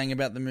lyric saying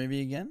about the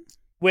movie again?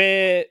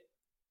 Where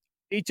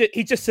he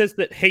just says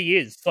that he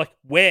is, like,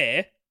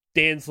 where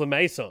Dan's La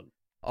Maison.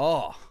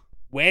 Oh,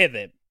 Where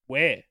them?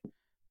 Where?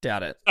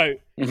 doubt it. So, are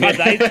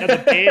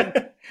the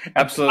band...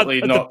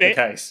 Absolutely are not the the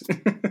case.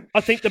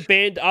 I think the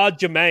band are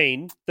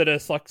Jermaine that are,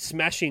 like,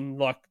 smashing,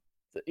 like,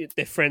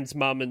 their friend's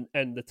mum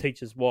and the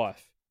teacher's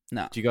wife.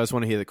 No. Do you guys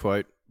want to hear the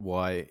quote,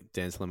 why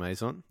Dan's La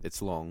Maison?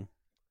 It's long.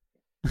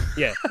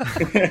 Yeah.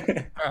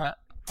 All right,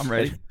 I'm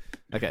ready.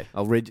 Okay,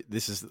 I'll read.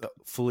 This is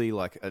fully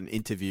like an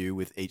interview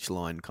with each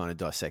line kind of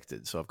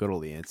dissected. So I've got all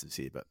the answers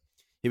here, but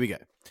here we go.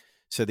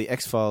 So the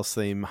X-Files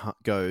theme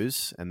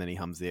goes, and then he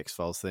hums the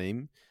X-Files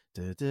theme.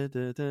 Da, da,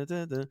 da, da,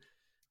 da, da.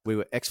 We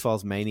were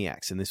X-Files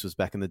maniacs, and this was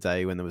back in the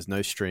day when there was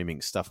no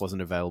streaming. Stuff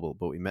wasn't available,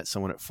 but we met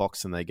someone at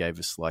Fox, and they gave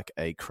us like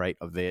a crate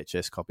of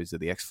VHS copies of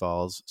the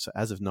X-Files. So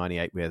as of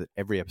 98, we had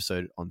every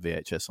episode on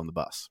VHS on the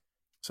bus.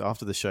 So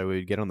after the show, we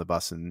would get on the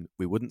bus, and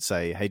we wouldn't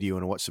say, hey, do you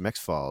want to watch some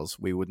X-Files?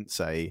 We wouldn't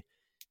say,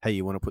 hey,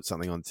 you want to put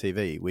something on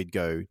TV? We'd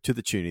go to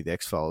the tune of the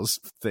X-Files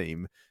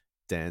theme,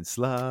 Dance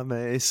La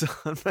Maison,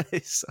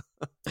 Maison.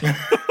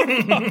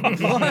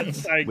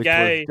 So Which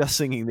gay. was just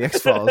singing the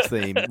X-Files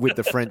theme with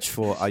the French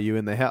for Are You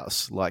in the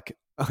House? Like,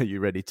 are you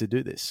ready to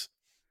do this?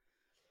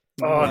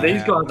 Oh,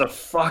 these guys are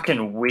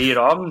fucking weird.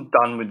 I'm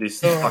done with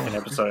this fucking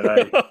episode,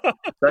 eh?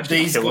 That's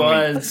These killing me.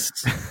 guys,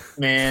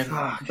 man,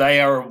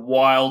 they are a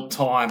wild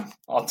time,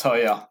 I'll tell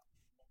you.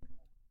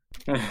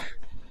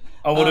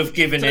 I would have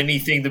given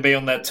anything to be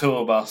on that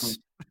tour bus.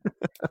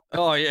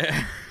 Oh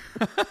yeah.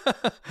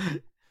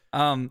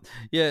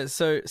 Yeah,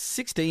 so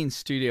 16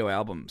 studio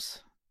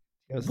albums.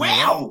 You guys know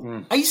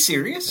Wow! Are you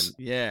serious? that?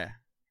 Yeah.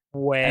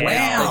 Wow. And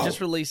Wow. they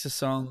just released a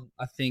song,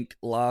 I think,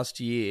 last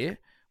year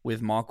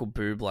with Michael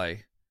Bublé.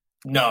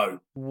 No.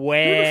 Who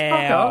the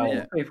fuck are Wow.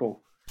 these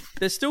people?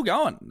 They're still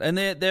going, and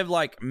they're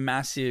like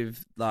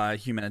massive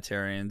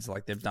humanitarians.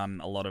 Like they've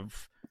done a lot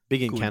of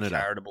Big in good Canada.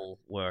 charitable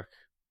work.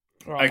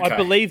 Right. Okay. I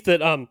believe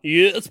that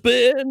Yes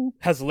Ben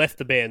has left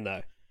the band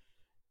though.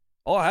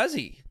 Oh, has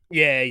he?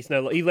 Yeah,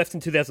 he left in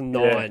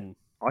 2009.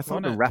 I thought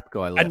Oh, the no. rap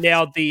guy left. And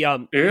now the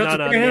It's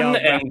been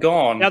and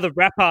gone. now the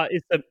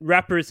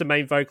rapper is the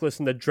main vocalist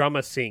and the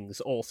drummer sings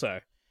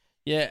also.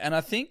 Yeah, and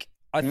I think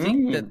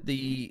that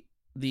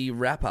the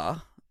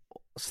rapper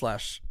 /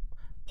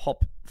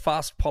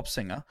 fast pop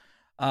singer,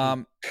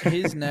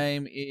 his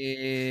name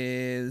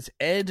is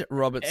Ed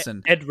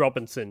Robertson. Ed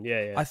Robinson,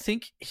 yeah. I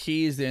think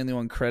he is the only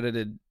one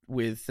credited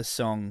with the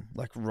song,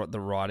 like the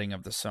writing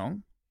of the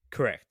song.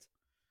 Correct.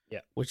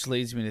 Yeah. Which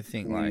leads me to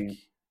think, like,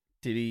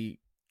 did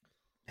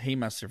he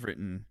must have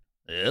written,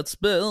 "It's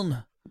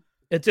been."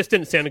 It just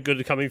didn't sound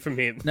good coming from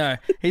him. No,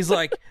 he's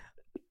like,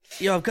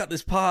 "Yo, I've got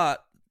this part.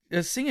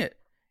 Let's sing it.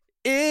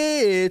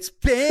 It's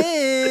been."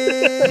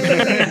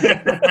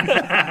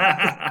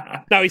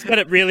 No, he said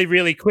it really,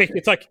 really quick.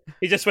 It's like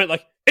he just went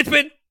like, "It's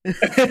been." And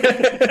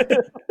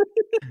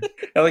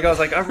the guy's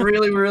like, I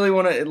really, really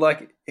want to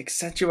like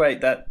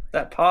accentuate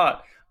that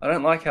part. I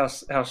don't like how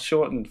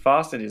short and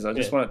fast it is. I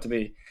just want it to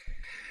be.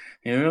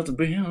 You know, to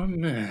be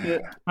on.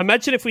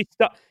 Imagine if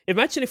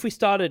we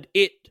started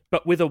it,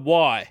 but with a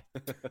Y.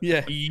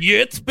 Yeah,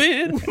 it's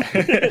been.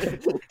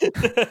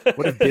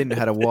 What if "been"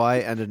 had a Y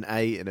and an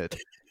A in it?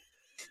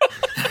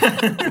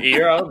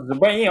 Here's the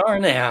way you are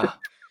now,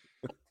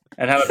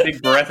 and have a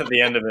big breath at the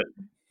end of it.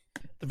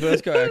 The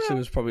first guy actually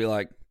was probably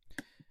like,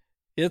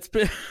 "It's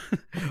been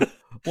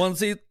 1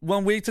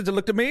 week since you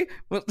looked at me.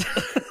 What?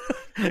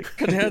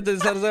 Could you have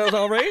this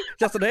already?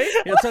 Just today?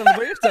 You're telling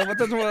me?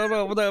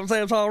 What I'm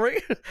saying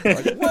sorry?"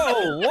 Like,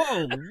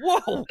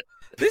 whoa!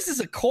 This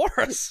is a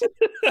chorus.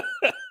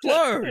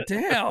 Slow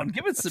down.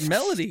 Give it some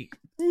melody.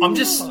 I'm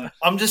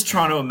just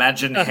trying to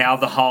imagine how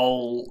the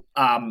whole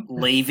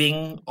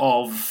leaving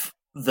of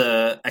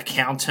the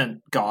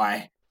accountant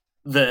guy,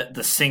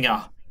 the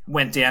singer,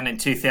 went down in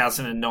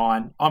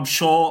 2009. I'm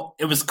sure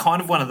it was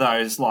kind of one of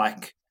those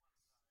like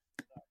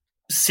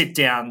sit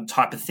down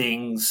type of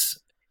things,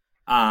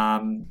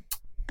 and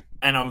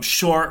I'm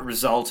sure it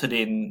resulted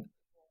in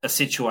a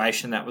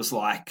situation that was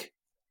like,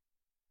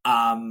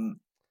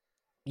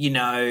 you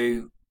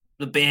know,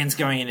 the band's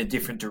going in a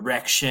different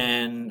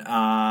direction.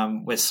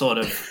 We're sort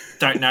of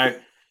don't know.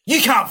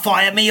 You can't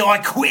fire me. I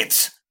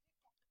quit.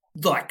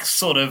 Like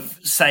sort of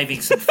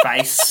saving some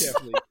face.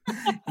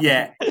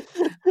 Yeah.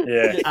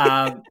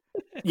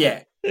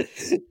 Yeah.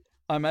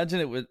 I imagine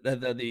it would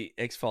the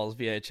X-Files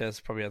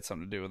VHS probably had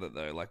something to do with it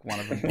though. Like one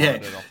of them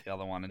borrowed it off the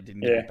other one and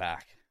didn't give it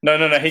back. No.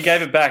 He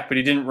gave it back, but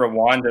he didn't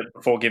rewind it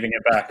before giving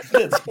it back.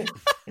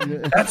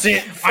 That's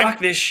it. Fuck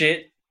this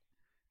shit.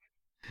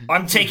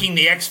 I'm taking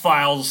the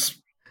X-Files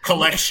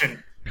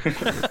collection.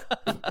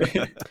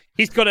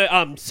 He's got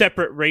a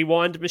separate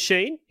rewind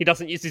machine. He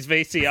doesn't use his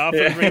VCR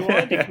for a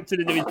rewind. He puts it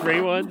into his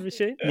rewind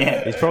machine.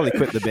 Yeah, he's probably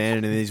quit the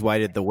band and he's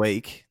waited the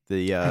week,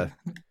 the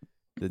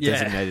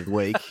designated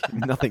week.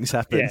 Nothing's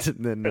happened. Yeah,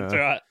 and then, that's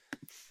right.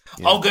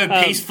 Yeah. I'll go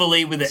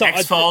peacefully with the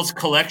X-Files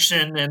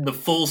collection and the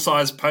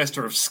full-size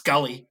poster of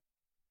Scully.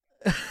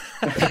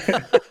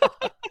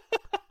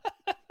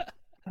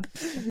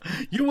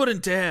 You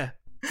wouldn't dare.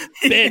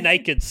 Bare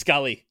naked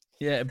Scully.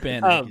 Yeah,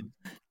 bare naked.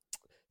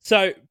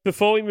 So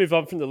before we move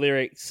on from the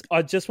lyrics,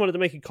 I just wanted to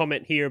make a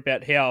comment here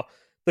about how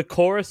the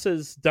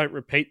choruses don't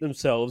repeat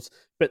themselves,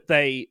 but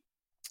they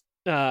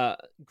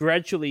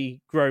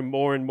gradually grow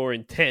more and more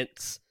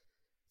intense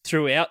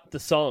throughout the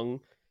song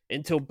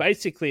until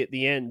basically at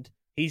the end,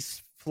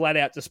 he's flat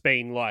out just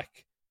being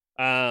like,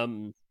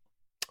 I'm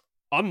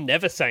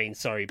never saying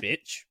sorry,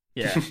 bitch.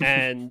 Yeah.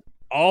 And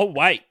I'll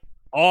wait.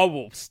 I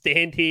will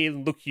stand here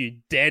and look you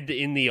dead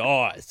in the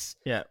eyes.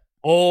 Yeah.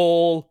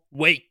 All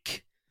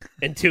week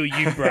until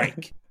you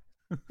break.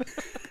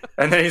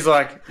 And then he's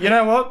like, you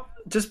know what?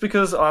 Just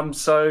because I'm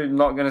so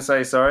not going to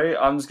say sorry,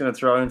 I'm just going to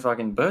throw in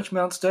fucking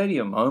Birchmount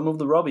Stadium, home of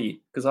the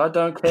Robbie, because I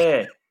don't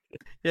care.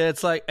 Yeah,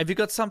 it's like, have you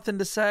got something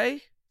to say?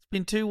 It's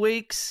been 2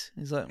 weeks.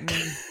 He's like,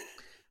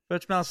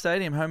 Birchmount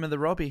Stadium, home of the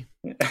Robbie.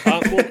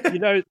 Well, you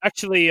know,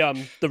 actually,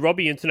 the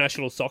Robbie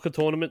International Soccer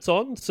Tournament's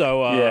on,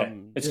 so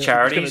it's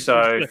charity,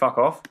 so fuck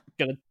off.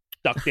 Going to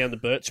duck down to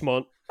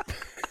Birchmont.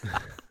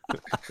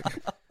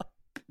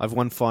 I've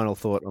one final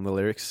thought on the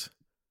lyrics.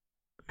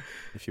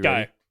 If you're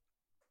ready.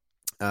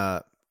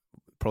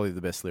 Probably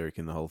the best lyric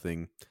in the whole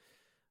thing.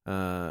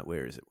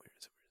 Where is it?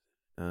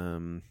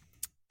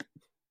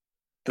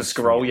 The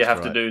scroll you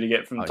have to do to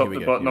get from top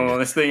to bottom on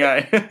this thing,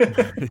 eh?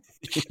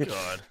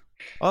 God.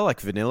 I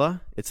like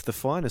vanilla. It's the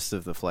finest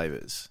of the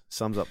flavors.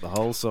 Sums up the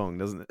whole song,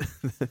 doesn't it?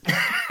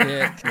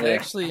 Yeah, they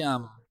actually,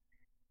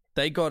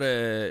 they got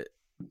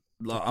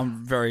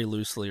I'm very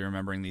loosely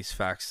remembering these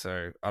facts,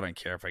 so I don't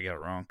care if I get it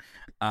wrong.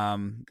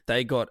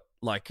 They got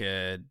like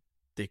the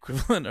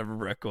equivalent of a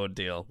record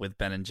deal with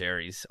Ben and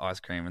Jerry's ice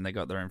cream, and they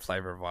got their own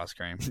flavor of ice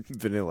cream.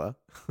 Vanilla.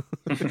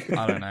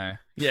 I don't know.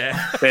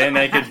 Yeah. Bare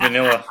naked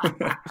vanilla.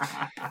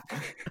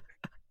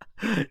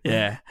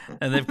 Yeah.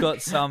 And they've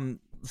got some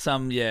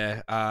in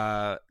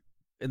the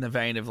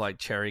vein of like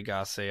Cherry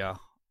Garcia.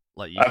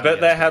 Like I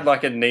bet they had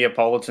like a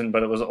Neapolitan,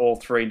 but it was all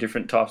 3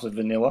 different types of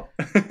vanilla.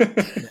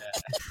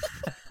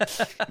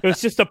 It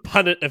was just a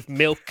punnet of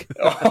milk.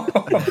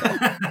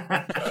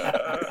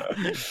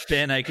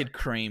 Bare naked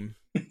cream.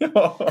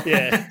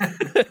 Yeah.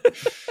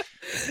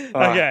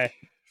 Okay.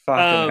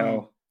 Fucking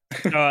hell.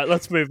 All right,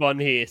 let's move on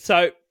here.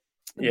 So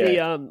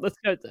Yeah. Let's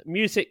go to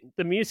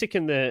the music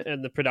and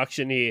the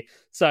production here.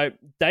 So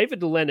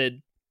David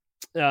Leonard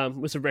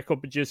was a record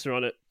producer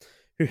on it,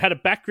 who had a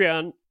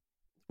background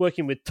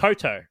working with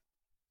Toto,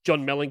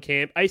 John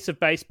Mellencamp, Ace of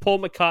Base, Paul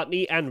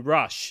McCartney, and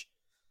Rush.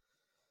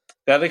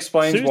 That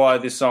explains why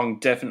this song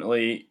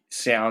definitely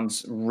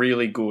sounds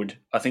really good.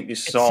 I think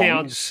this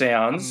song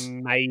sounds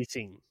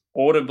amazing,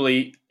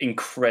 audibly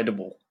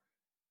incredible.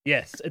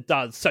 Yes, it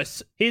does. So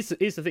here's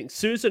the thing: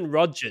 Susan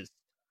Rogers.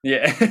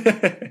 Yeah.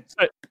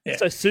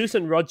 So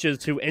Susan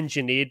Rogers, who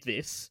engineered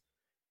this,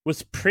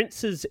 was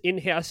Prince's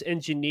in-house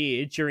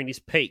engineer during his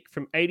peak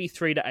from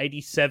 83 to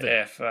 87.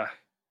 Yeah,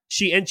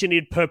 she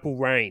engineered Purple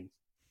Rain.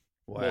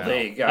 Wow. Well,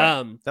 there you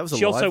go. That was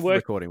a live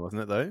recording,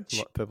 wasn't it, though?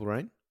 Purple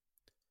Rain?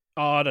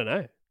 Oh, I don't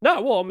know.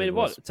 No, well, I mean,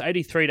 it's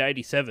 83 to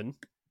 87. Isn't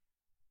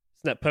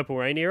that Purple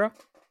Rain era?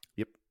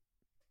 Yep.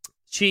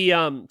 She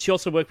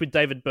also worked with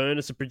David Byrne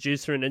as a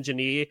producer and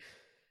engineer.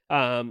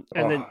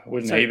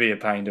 Wouldn't he be a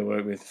pain to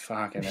work with?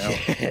 Fucking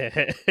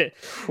hell.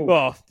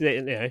 Well,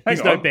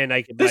 he's no Bare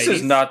Naked Ladies. This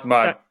is not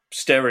my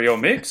stereo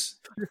mix.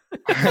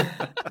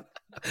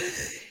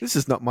 This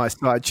is not my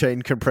side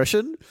chain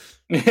compression.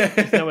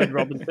 There's no Ed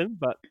Robinson,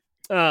 but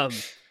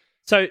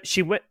so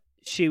she went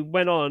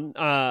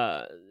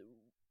on.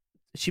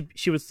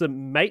 She was the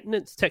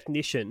maintenance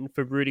technician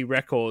for Rudy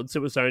Records.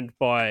 It was owned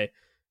by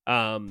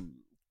Graham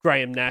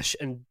Nash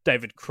and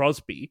David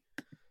Crosby.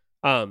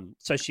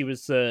 So she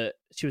was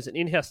an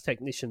in-house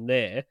technician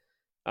there.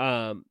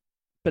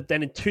 But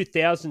then in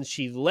 2000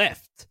 she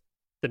left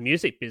the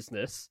music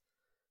business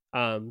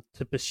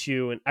to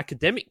pursue an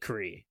academic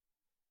career,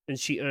 and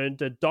she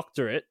earned a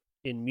doctorate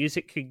in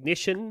music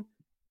cognition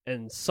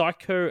and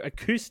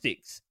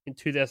psychoacoustics in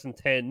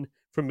 2010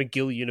 from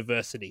McGill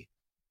University.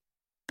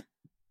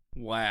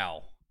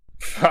 Wow.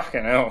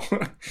 Fucking hell.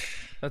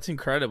 That's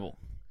incredible.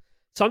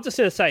 So I'm just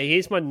going to say,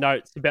 here's my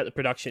notes about the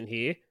production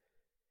here.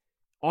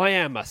 I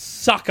am a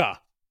sucker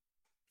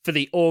for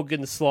the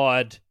organ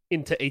slide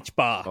into each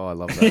bar. Oh, I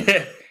love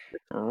that.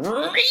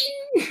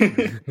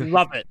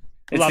 Love it.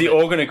 It's the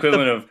organ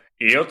equivalent of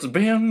 "It's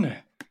been."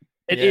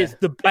 It is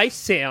the bass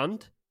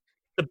sound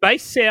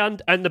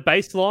and the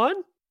bass line.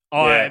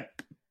 I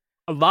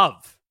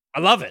love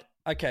it.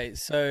 Okay,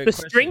 so the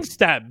string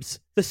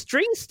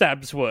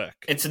stabs work.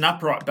 It's an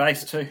upright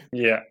bass too.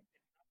 Yeah.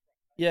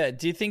 Yeah,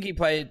 do you think he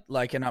played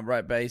like an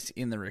upright bass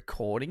in the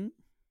recording?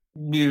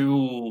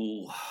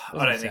 No,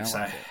 I don't think so.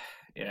 Like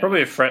yeah.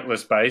 Probably a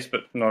fretless bass,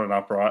 but not an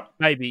upright.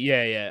 Maybe,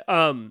 yeah.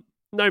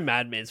 No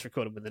Madman's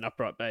recorded with an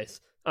upright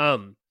bass.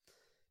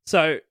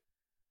 So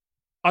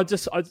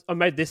I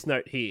made this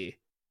note here.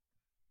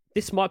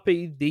 This might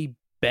be the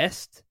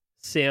best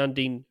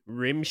sounding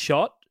rim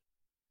shot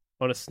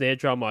on a snare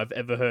drum I've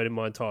ever heard in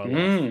my entire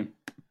life.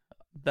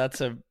 That's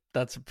a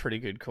pretty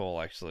good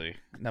call, actually.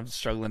 And I'm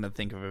struggling to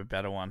think of a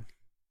better one.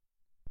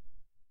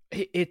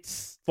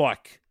 It's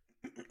like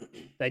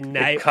they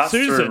nailed it. Cuts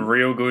through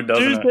real good,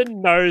 doesn't it?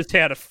 Susan knows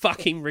how to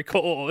fucking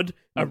record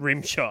a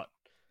rim shot.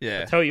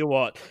 Yeah. I tell you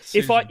what,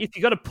 if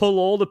you got to pull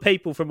all the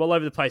people from all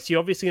over the place, you're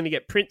obviously going to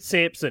get Prince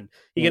Sampson.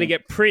 You're going to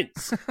get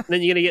Prince, and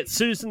then you're going to get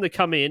Susan to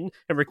come in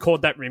and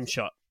record that rim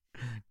shot.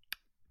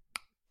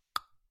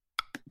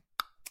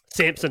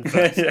 Sampson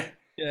first.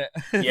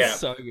 Yeah.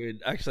 So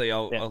good. Actually,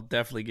 I'll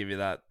definitely give you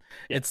that.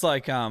 Yeah. It's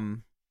like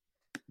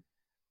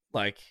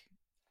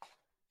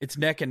it's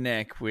neck and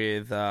neck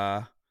with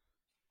Kamajua.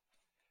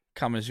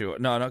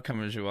 No, not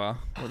Kamajua.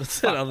 What's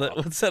that other?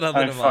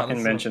 Don't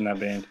fucking mention that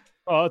band.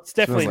 Oh, it's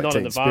definitely like not a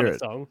Teen Nirvana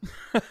Spirit. song.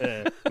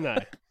 No.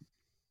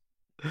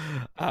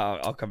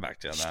 I'll come back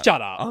to you on that.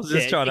 Shut up. I was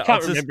just trying to. You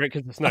can't remember it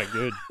because it's no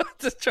good.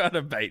 Just trying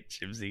to bait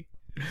Chimsy.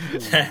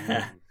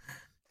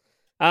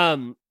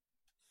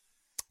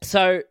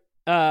 So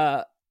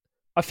I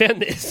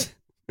found this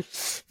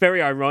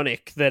very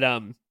ironic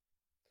that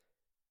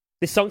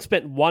this song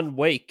spent 1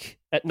 week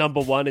at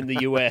number 1 in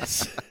the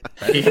US.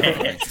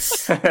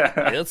 Yes.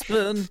 It's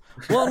been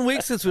 1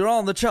 week since we were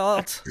on the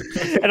chart.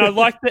 And I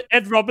like that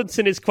Ed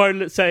Robinson is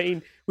quoted as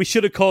saying, "We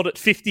should have called it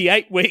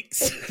 58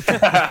 weeks."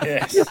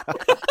 Yes.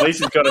 At least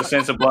he's got a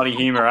sense of bloody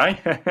humour, eh?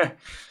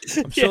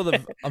 I'm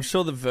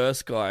sure the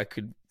verse guy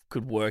could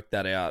work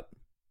that out.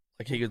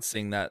 Like he could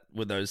sing that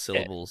with those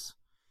syllables.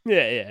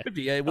 Yeah.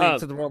 58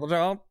 weeks at the roll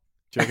chart.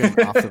 Do you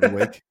reckon after the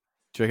week?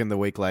 Do you reckon the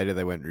week later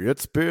they went,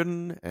 "It's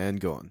been,"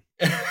 and gone?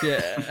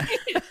 Yeah.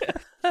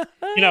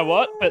 You know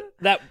what? But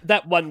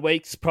that 1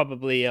 week's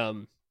probably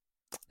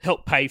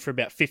helped pay for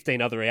about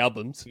 15 other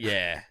albums.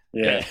 Yeah.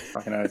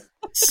 Fucking oath.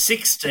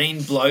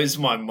 16 blows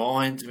my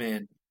mind,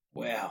 man.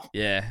 Wow.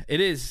 Yeah, it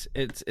is.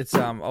 It's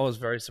I was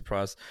very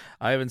surprised.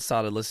 I even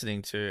started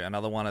listening to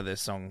another one of their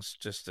songs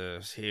just to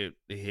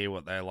hear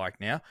what they're like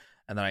now,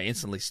 and then I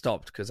instantly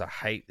stopped because I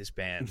hate this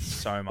band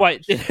so much.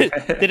 Wait,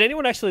 did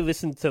anyone actually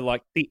listen to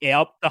like the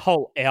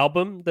whole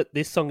album that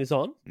this song is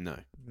on? No.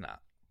 Nah.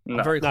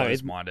 I'm very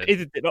close-minded.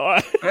 Either did I.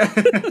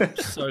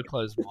 So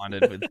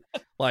close-minded with,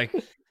 like,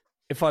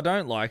 if I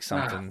don't like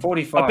something...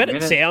 45 I bet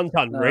minutes. it sounds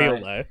unreal,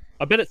 though.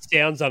 I bet it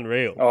sounds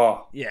unreal.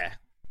 Oh. Yeah.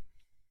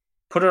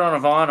 Put it on a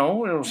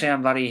vinyl. It'll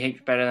sound bloody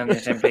heaps better than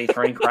this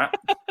MP3 crap.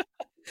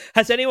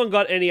 Has anyone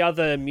got any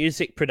other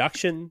music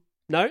production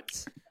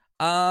notes?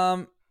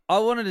 I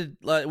wanted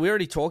to, we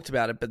already talked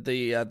about it, but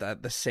the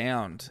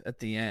sound at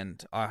the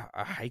end, I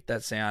hate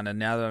that sound. And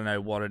now that I know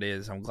what it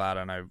is, I'm glad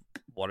I know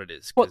what it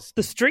is. What,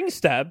 the string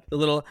stab? The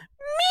little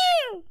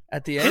meow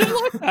at the end. You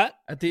don't like that?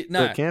 At the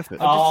no.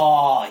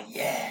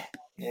 Yeah.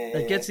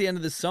 It gets the end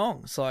of the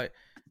song. It's like,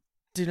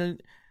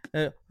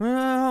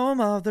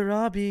 home of the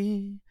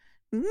Robbie.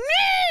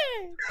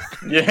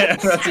 Yeah,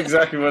 that's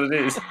exactly what it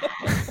is.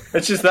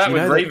 It's just that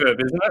with reverb,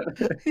 isn't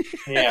it?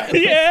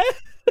 Yeah.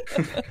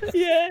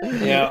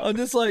 Yeah. I'm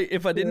just like,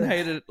 if I didn't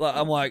hate it,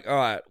 I'm like, all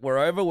right, we're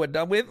over, we're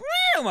done with.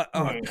 I'm like,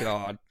 oh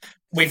god,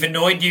 we've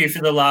annoyed you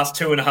for the last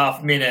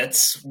 2.5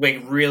 minutes. We're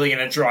really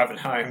going to drive it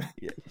home.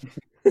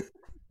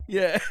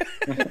 Yeah.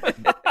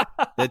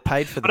 They'd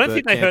paid for the I don't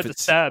think they heard the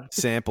stab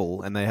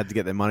sample, and they had to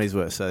get their money's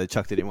worth, so they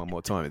chucked it in one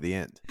more time at the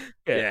end.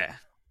 Yeah.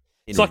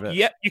 It's like,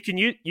 yep,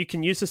 you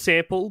can use a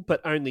sample, but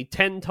only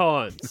 10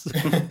 times.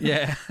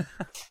 Yeah.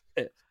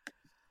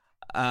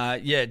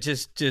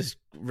 Just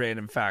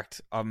random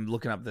fact. I'm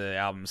looking up the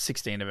album,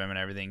 16 of them and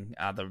everything.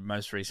 The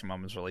most recent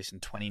one was released in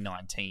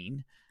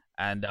 2019,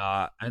 and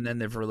then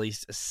they've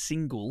released a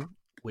single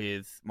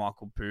with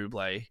Michael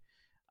Bublé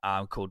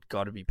called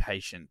 "Gotta Be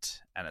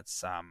Patient," and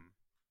it's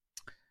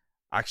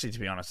actually, to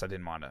be honest, I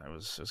didn't mind it. It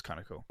was kind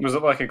of cool. Was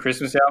it like a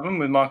Christmas album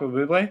with Michael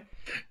Bublé?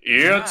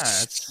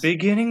 It's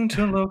beginning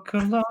to look a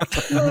lot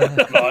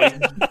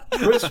like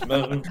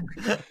Christmas.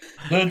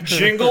 The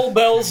jingle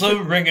bells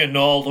are ringing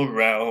all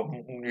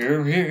around.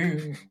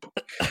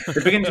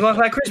 It's beginning to look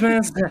like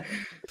Christmas.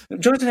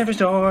 Joys in every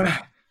store.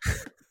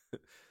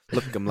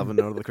 Look, I'm loving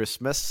all the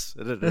Christmas.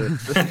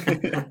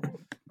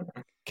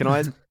 Can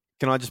I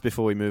just,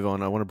 before we move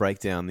on, I want to break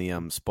down the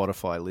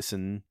Spotify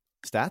listen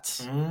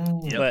stats.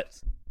 Yep.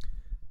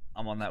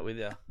 I'm on that with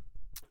you.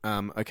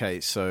 Okay,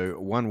 so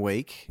 1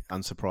 week,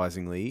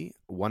 unsurprisingly,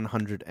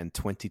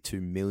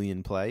 122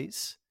 million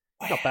plays.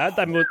 Not bad.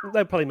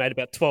 They probably made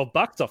about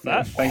 $12 off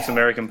that. Thanks,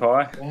 American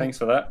Pie. Thanks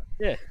for that.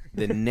 Yeah.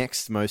 The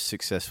next most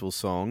successful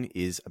song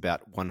is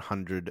about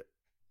 100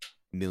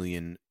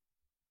 million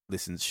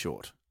listens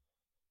short.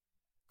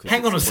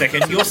 Hang on a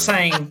second. You're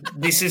saying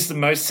this is the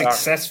most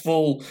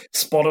successful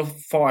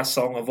Spotify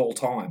song of all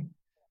time?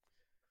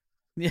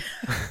 Yeah.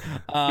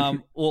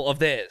 Well, of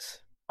theirs.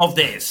 Of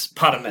theirs.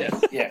 Pardon me.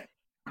 Yeah.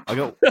 I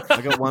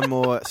got one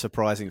more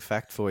surprising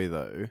fact for you,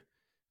 though.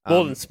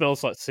 More than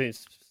Smells Like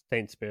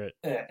Teen Spirit.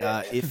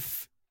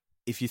 If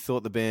you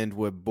thought the band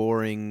were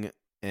boring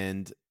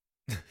and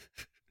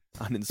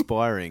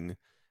uninspiring,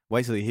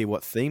 wait till you hear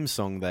what theme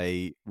song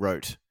they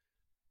wrote.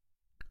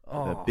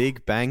 The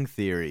Big Bang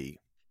Theory.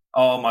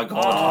 Oh my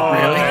god!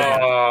 Really?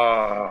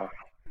 Oh.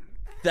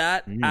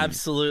 That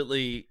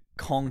absolutely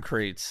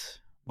concretes.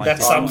 That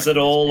sums it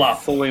all up.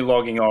 Fully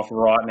logging off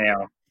right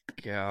now.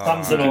 God.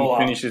 Sums it all up.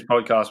 Finish this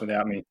podcast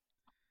without me.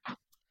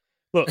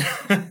 Look,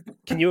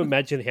 can you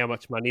imagine how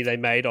much money they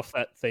made off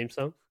that theme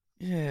song?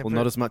 Yeah. Well,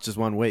 not as much as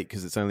 1 week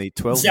because it's only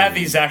 12.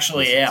 Zavi's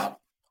actually out.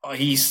 Oh,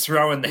 he's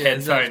throwing the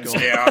headphones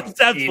down.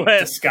 in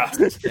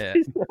disgust. Yeah.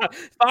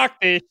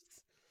 Fuck this.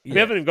 We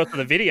haven't even got to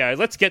the video.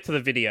 Let's get to the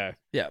video.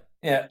 Yeah.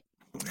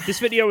 This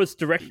video was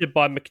directed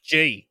by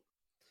McG.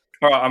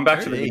 All right, I'm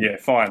back to the video.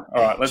 Fine.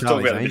 All right, let's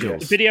Charlie's talk about the video.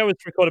 The video was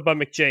recorded by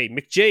McG.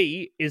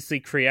 McG is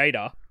the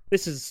creator.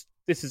 This is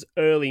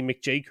early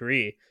McG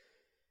career.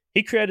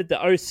 He created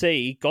the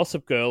OC,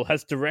 Gossip Girl,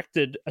 has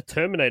directed a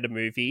Terminator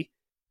movie,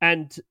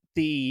 and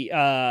the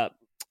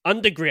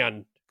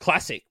Underground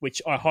classic,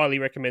 which I highly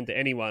recommend to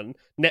anyone,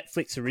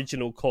 Netflix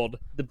original called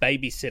The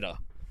Babysitter.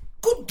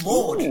 Good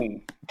Lord.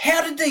 Ooh.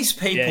 How did these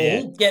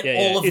people get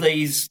all of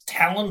these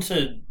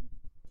talented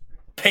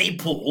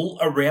people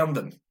around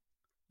them?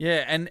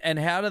 Yeah, and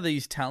how do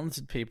these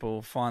talented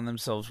people find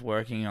themselves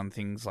working on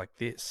things like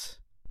this?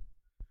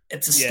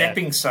 It's a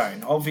stepping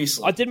stone,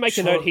 obviously. I did make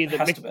a note here that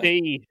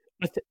McG,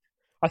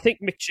 I think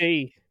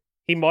McG,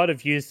 he might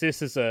have used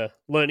this as a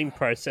learning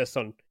process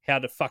on how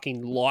to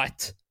fucking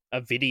light a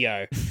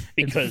video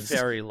because it's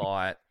very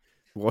light.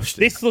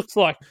 This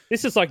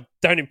is like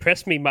Don't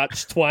Impress Me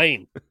Much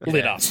Twain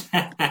lit up.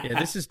 Yeah,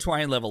 this is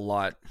Twain level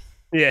light.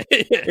 Yeah.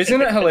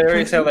 Isn't it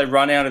hilarious how they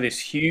run out of this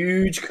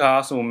huge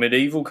castle,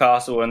 medieval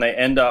castle, and they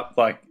end up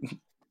like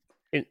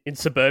in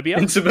suburbia?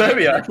 In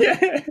suburbia,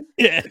 yeah.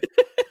 Yeah.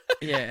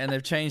 Yeah, and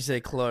they've changed their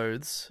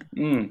clothes.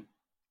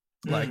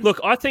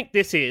 Look, I think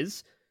this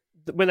is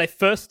when they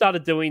first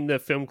started doing the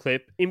film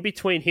clip, in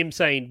between him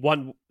saying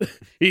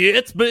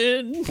it's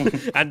been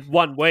and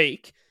 1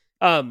 week,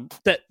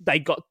 that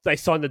they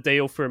signed the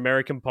deal for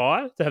American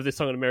Pie to have this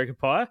song on American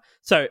Pie.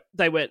 So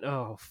they went,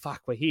 oh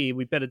fuck, we're here,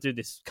 we better do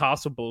this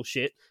castle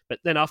bullshit. But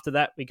then after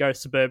that, we go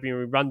suburban and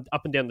we run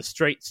up and down the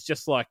streets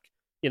just like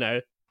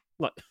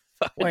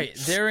Wait,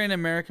 they're in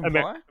American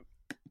Pie?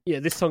 Yeah,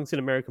 this song's in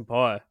American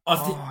Pie.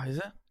 Is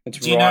it?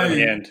 It's right at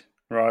the end.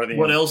 Right at the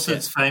what end. else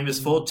it's famous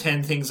for?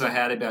 10 Things I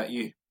Had About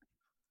You.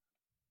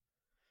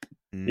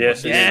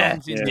 Yes. Yeah.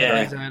 10 Things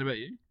I Had About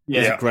You.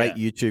 There's a great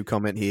YouTube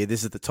comment here.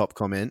 This is the top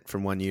comment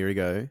from 1 year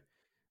ago.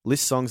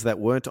 List songs that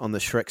weren't on the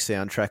Shrek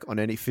soundtrack on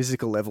any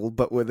physical level,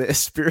 but were there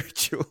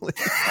spiritually.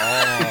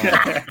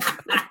 Oh.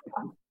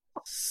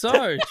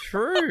 So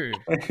true.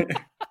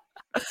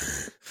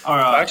 All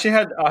right. I actually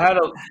had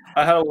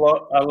a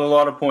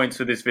lot of points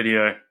for this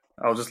video.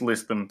 I'll just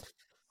list them.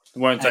 It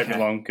won't take me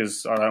long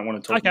because I don't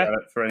want to talk about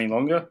it for any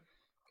longer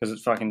because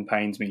it fucking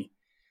pains me.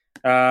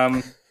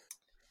 The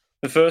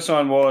first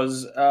one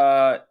was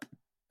oh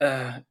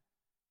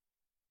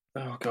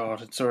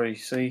god, it's already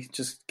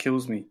just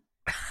kills me.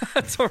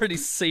 It's already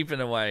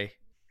seeping away.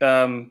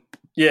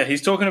 Yeah,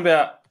 he's talking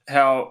about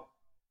how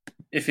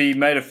if he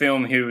made a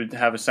film, he would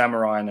have a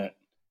samurai in it.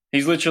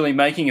 He's literally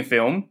making a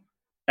film,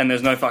 and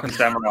there's no fucking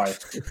samurai.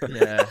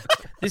 Yeah,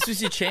 this was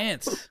your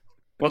chance.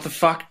 What the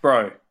fuck,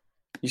 bro?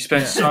 You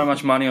spent so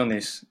much money on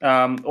this.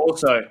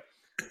 Also,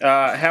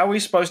 how are we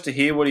supposed to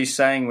hear what he's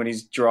saying when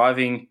he's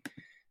driving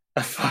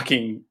a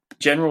fucking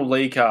General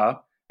Lee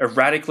car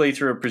erratically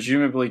through a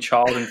presumably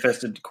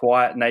child-infested,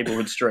 quiet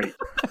neighborhood street?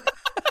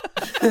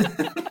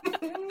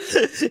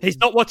 He's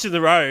not watching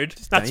the road.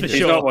 That's for sure.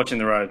 He's not watching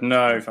the road.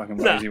 No fucking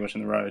way is he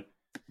watching the road.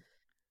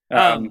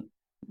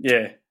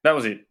 Yeah, that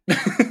was it.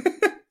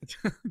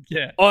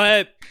 Yeah,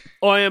 I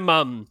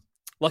am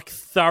like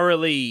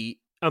thoroughly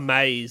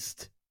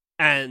amazed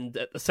and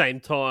at the same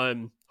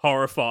time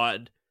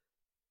horrified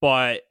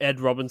by Ed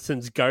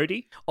Robinson's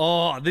goatee.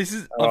 Oh, this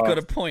is. I've got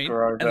a point,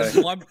 gross, and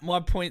this, my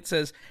point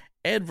says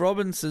Ed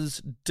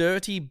Robinson's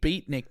dirty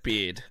beatnik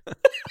beard.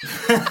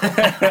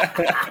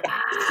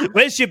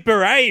 Where's your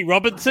beret,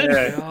 Robinson?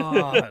 Yeah.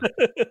 God.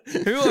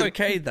 Who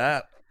okayed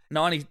that?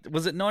 90?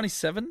 Was it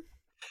 97?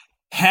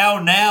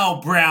 How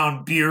now,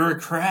 brown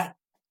bureaucrat?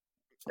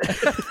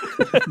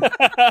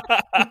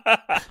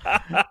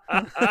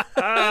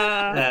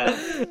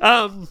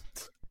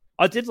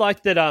 I did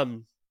like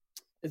that.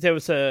 There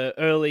was a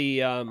early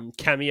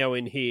cameo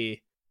in here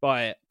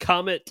by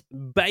Kermit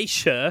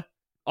Baisha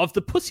of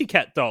the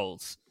Pussycat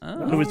Dolls,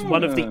 who is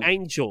one of the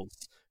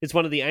angels. It's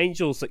one of the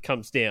angels that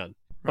comes down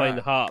playing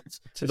the harps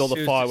with all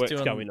the fireworks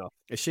going off.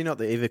 Is she not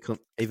the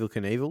Evil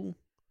Knievel?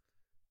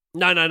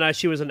 No.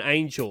 She was an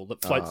angel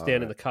that floats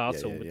down in the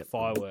castle with the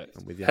fireworks.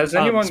 Has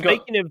anyone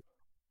got?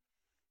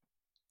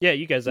 Yeah,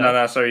 you guys.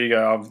 No, sorry, you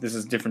go. This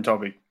is a different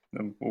topic.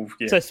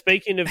 Yeah. So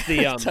speaking of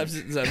the,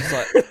 Zab's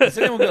like, has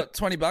anyone got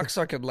 $20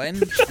 I could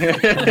lend?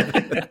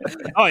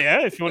 Oh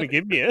yeah, if you want to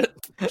give me it.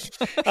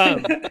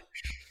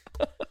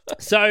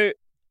 Sorry,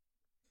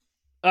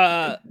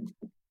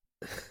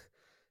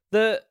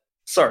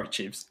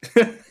 Chips.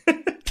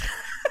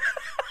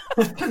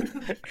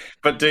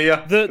 But do you?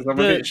 I'm a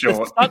bit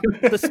short.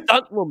 The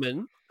stunt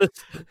woman,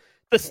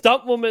 the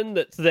stunt woman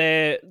that's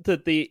there,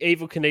 the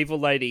Evil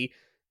Knievel lady,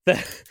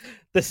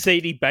 the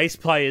CD bass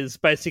players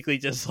basically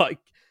just like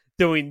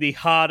doing the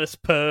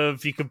hardest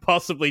perv you could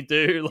possibly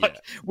do, like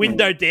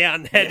window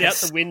down, head out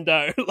the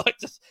window, like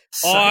just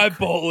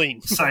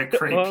eyeballing. So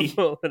creepy.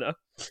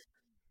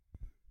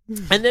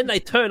 And then they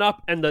turn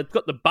up and they've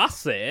got the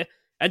bus there.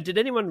 And did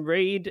anyone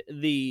read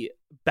the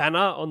banner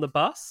on the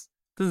bus?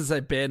 Does it say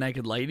bare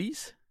naked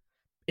ladies?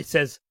 It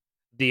says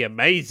the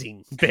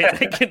amazing bare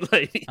naked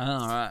ladies. Oh,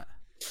 all right.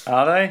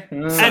 Are they?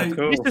 And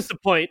cool. This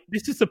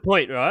is the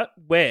point, right?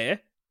 Where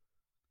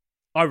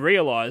I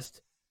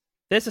realised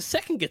there's a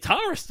second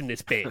guitarist in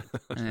this band.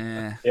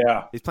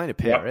 Yeah. He's playing a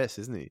PRS,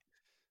 isn't he?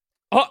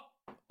 I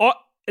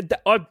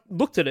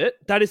looked at it.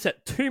 That is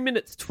at 2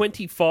 minutes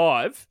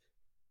 25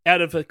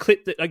 out of a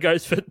clip that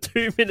goes for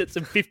 2 minutes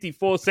and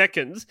 54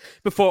 seconds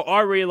before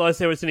I realised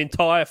there was an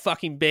entire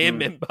fucking band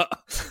member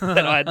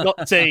that I had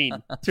not seen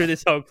through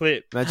this whole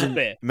clip.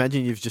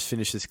 Imagine you've just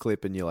finished this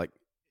clip and you're like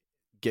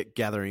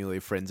gathering all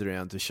your friends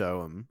around to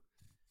show them.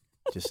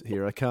 Just,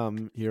 here I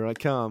come.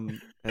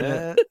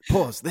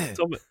 Pause, there.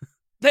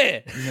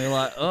 There. And they're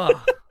like,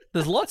 oh,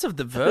 there's lots of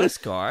the verse,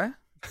 guy.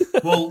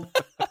 Well,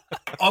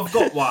 I've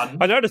got one.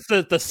 I noticed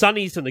the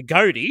sunnies and the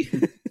goatee.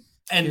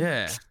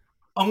 And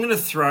I'm going to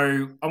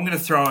throw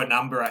a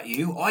number at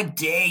you. I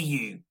dare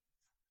you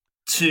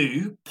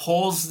to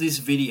pause this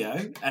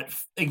video at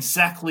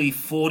exactly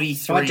 43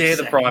 seconds. I dare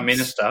the Prime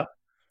Minister.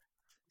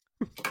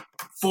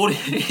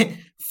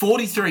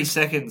 43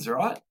 seconds,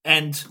 right?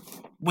 And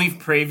we've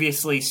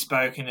previously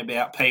spoken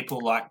about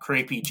people like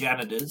creepy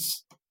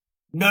janitors.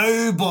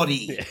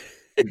 Nobody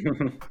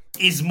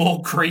is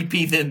more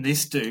creepy than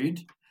this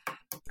dude.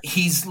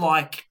 He's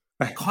like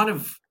kind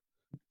of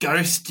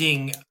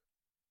ghosting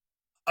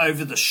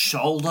over the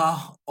shoulder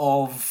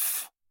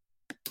of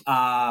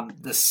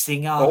the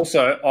singer.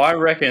 Also,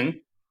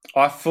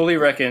 I fully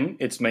reckon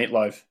it's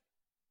Meatloaf.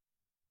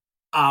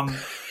 I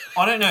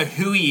don't know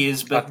who he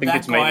is, but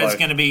that guy is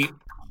going to be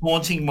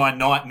haunting my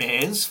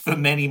nightmares for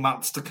many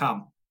months to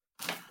come.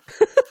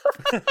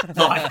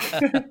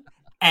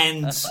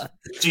 And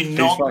He's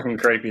fucking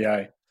creepy,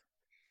 eh?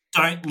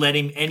 Don't let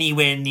him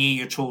anywhere near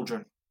your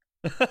children.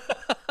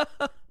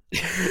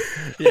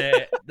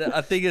 Yeah,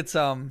 I think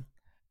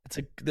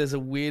there's a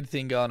weird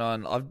thing going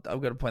on.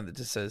 I've got a point that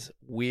just says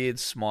weird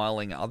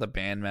smiling other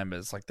band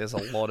members. Like there's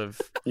a lot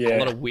of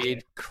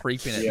weird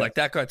creep in it. Yeah. Like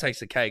that guy takes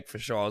the cake for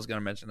sure. I was going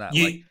to mention that.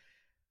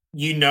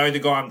 you know the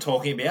guy I'm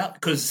talking about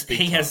because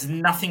he has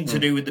nothing to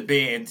do with the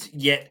band,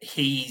 yet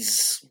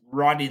he's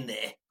right in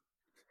there.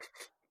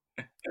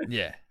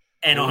 Yeah,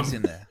 and he's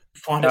in there.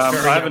 Find it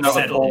very I have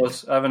another unsettling.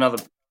 pause. I have another.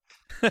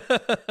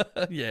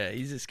 Yeah,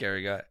 he's a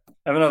scary guy.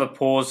 I have another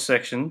pause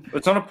section.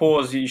 It's not a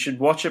pause. You should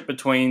watch it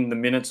between the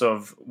minutes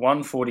of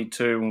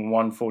 1:42 and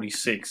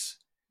 1:46.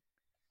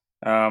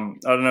 I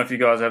don't know if you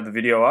guys have the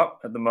video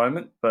up at the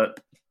moment, but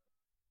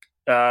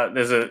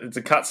it's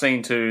a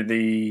cutscene to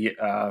the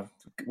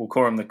we'll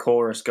call him the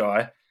chorus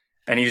guy,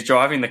 and he's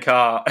driving the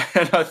car,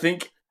 and I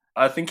think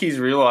he's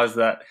realised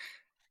that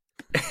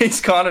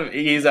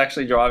he is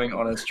actually driving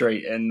on a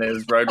street and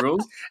there's road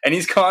rules, and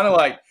he's kind of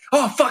like,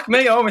 oh fuck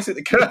me, I almost hit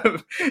the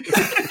curb.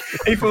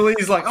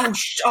 He's like, oh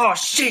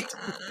shit.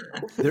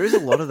 There is a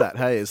lot of that.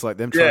 Hey, it's like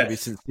them trying to be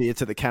sincere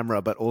to the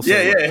camera, but also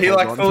he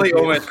like fully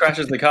almost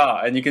crashes the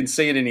car, and you can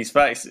see it in his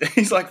face.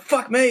 He's like,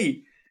 fuck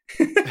me.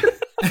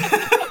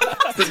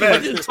 I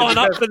didn't sign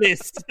up for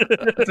this.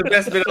 It's the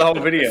best bit of the whole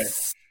video.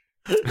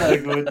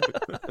 No good.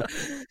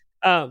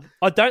 I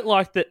don't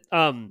like that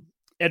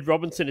Ed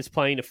Robinson is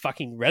playing a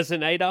fucking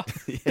resonator.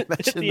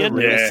 Imagine the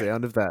real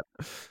sound of that.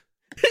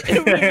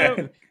 It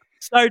was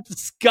so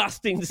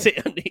disgusting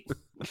sounding.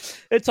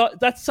 It's like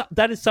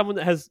that is someone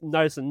that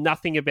knows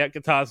nothing about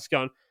guitars. Is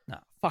going, no,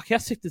 fuck, how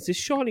sick does this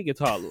shiny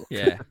guitar look?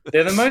 Yeah,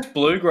 they're the most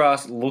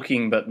bluegrass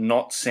looking but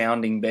not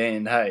sounding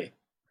band. Hey.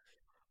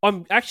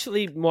 I'm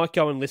actually might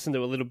go and listen to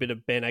a little bit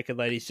of Bare Naked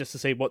Ladies just to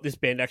see what this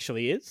band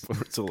actually is.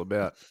 What it's all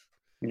about.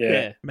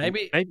 Yeah.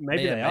 Maybe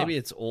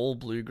it's all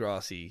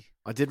bluegrassy.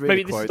 I did read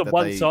maybe a quote this is the that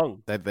one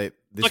song.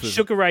 This like was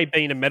Sugar Ray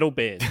being a metal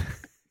band.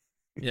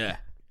 Yeah.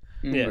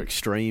 Or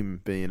Extreme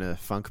being a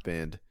funk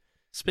band.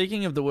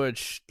 Speaking of the word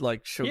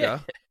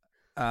sugar,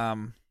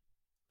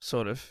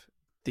 sort of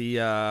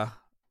the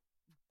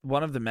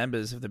one of the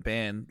members of the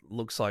band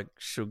looks like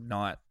Suge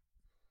Knight.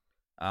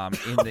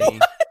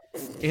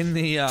 In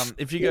the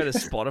if you go to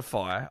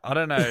Spotify, I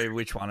don't know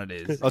which one it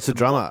is. Oh, it's the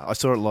drummer. I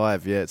saw it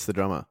live. Yeah, it's the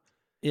drummer.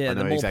 Yeah,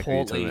 the more exactly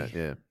portly.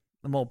 Yeah.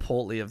 The more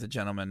portly of the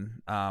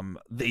gentleman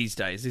these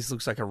days. This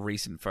looks like a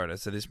recent photo,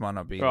 so this might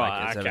not be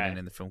like as evident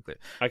in the film clip.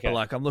 Okay. But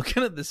like I'm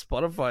looking at the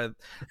Spotify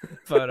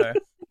photo,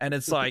 and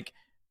it's like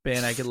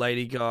Bare Naked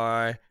Lady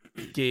guy,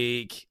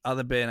 Geek,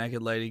 other Bare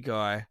Naked Lady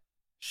guy,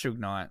 Suge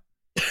Knight.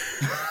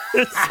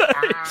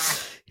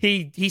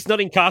 He's not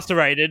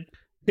incarcerated.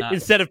 No.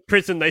 Instead of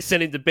prison, they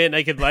sent him to Bare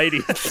Naked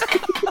Ladies.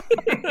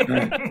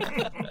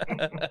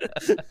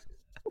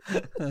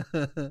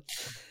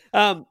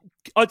 I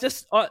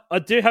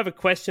do have a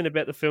question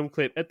about the film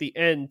clip at the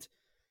end.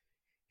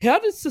 How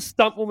does the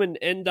stunt woman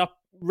end up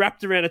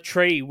wrapped around a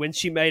tree when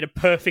she made a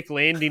perfect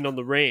landing on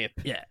the ramp?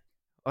 Yeah.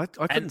 I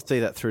couldn't see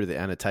that through the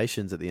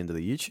annotations at the end of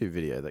the YouTube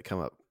video that come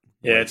up.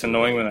 Yeah, it's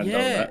annoying when they do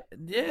that.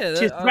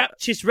 Yeah.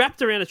 She's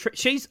wrapped around a tree.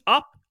 She's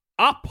up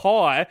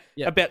high,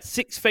 about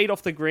 6 feet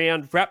off the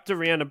ground, wrapped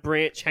around a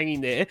branch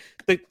hanging there.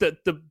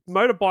 The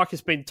motorbike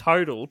has been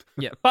totaled,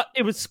 but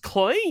it was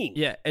clean.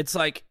 Yeah, it's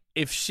like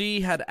if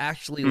she had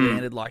actually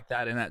landed like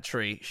that in that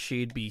tree,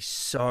 she'd be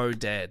so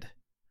dead.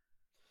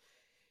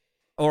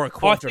 Or a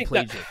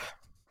quadriplegic.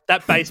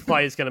 That bass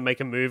player is going to make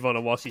a move on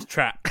her while she's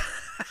trapped.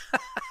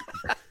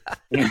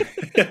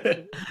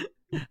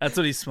 That's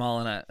what he's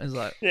smiling at. He's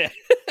like, yeah.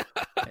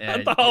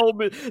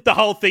 The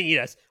whole thing,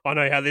 yes. I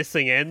know how this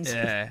thing ends.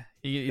 Yeah.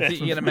 You think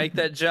you're going to make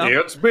that jump?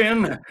 It's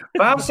been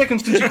 5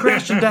 seconds since you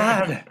crashed and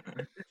died.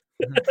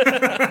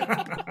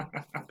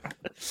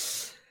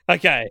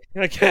 Okay.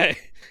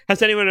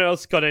 Has anyone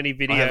else got any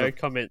video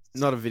comments?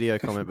 Not a video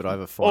comment, but I have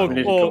a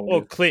final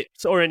or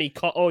clips or any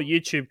or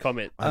YouTube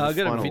comment. I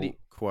got a video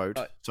quote.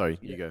 Sorry,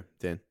 you go,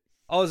 Dan.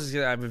 I was just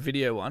going to have a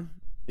video one.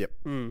 Yep.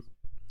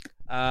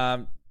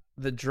 The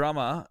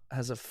drummer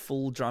has a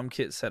full drum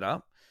kit set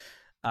up.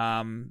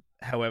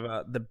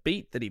 However, the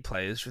beat that he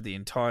plays for the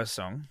entire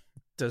song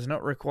does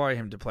not require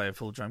him to play a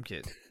full drum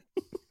kit.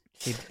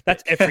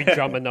 That's every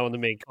drummer knowing the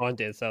Mankind,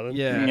 Dan Southern.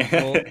 Yeah.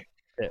 Well,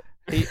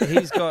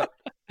 he's got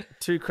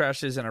 2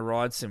 crashes and a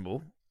ride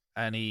cymbal,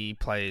 and he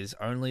plays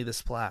only the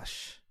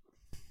splash.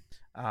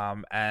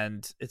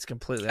 And it's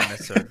completely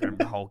unnecessary for him,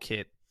 the whole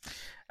kit.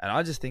 And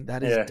I just think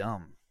that is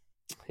dumb.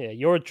 Yeah,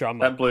 you're a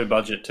drummer. That blew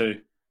budget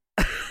too.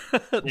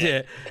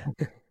 Yeah.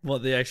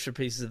 What, the extra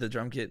pieces of the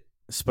drum kit?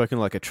 Spoken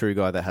like a true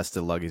guy that has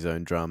to lug his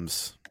own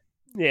drums.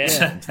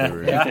 Yeah.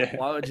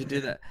 Why would you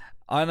do that?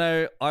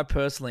 I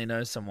personally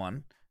know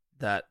someone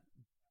that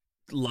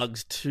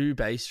lugs 2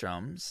 bass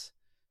drums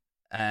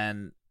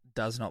and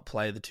does not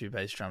play the 2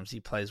 bass drums. He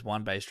plays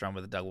 1 bass drum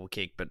with a double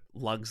kick, but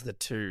lugs the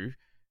 2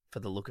 for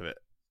the look of it.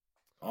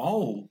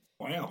 Oh,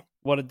 wow.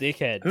 What a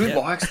dickhead. Who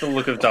likes the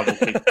look of double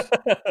kicks?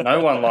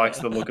 No one likes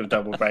the look of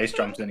double bass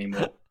drums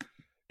anymore.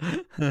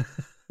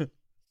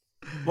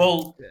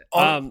 Well,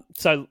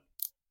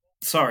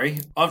 sorry,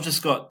 I've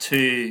just got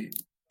two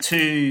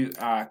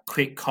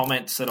quick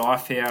comments that I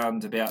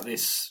found about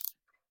this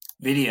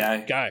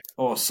video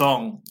or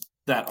song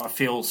that I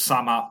feel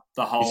sum up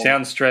the whole. You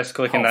sound stressed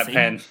clicking that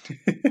thing.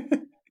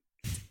 pen.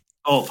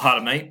 Oh,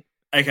 pardon me.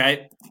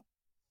 Okay.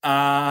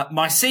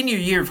 My senior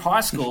year of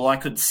high school, I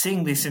could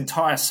sing this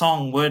entire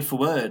song word for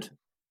word.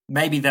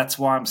 Maybe that's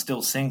why I'm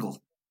still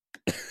single.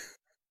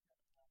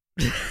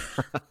 Yeah,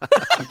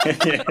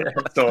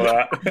 saw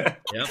that.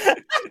 Yep.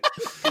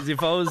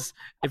 Because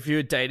if you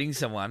were dating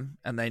someone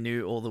and they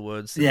knew all the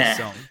words to the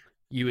song,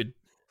 you would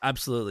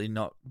absolutely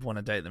not want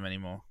to date them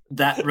anymore.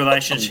 That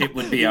relationship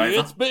would be over.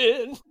 It's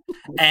been.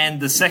 And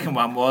the second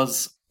one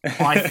was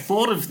I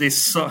thought of this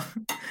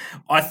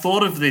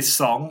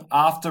song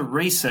after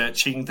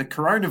researching the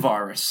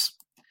coronavirus.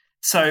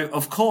 So,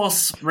 of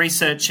course,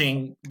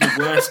 researching the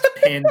worst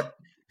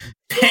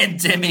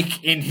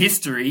pandemic in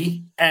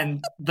history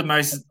and the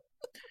most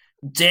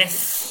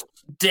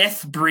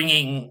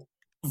death-bringing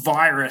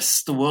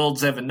virus the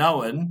world's ever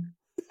known,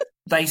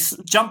 they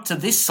jumped to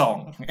this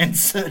song and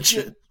searched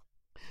it.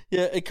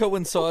 Yeah, it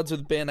coincides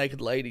with Bare Naked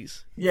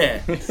Ladies.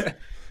 Yeah.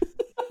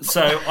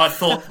 So I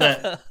thought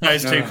that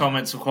those two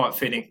comments were quite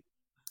fitting.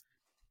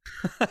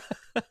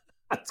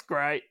 That's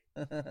great.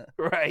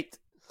 Great.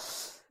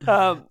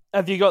 Have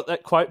you got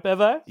that quote,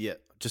 Bevo? Yeah,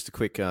 just a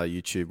quick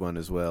YouTube one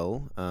as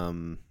well.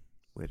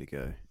 Where to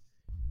go?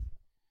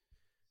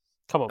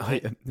 Come on,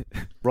 mate.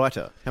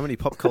 Writer, how many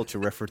pop culture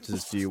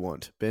references do you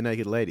want? Bare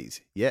Naked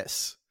Ladies?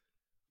 Yes.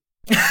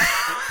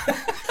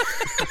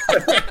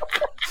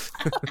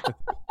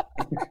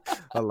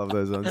 I love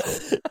those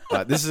ones.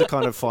 Right, this is a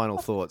kind of final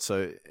thought,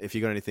 so if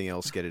you got anything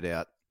else, get it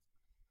out.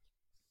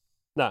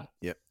 No.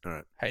 Yep. All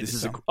right.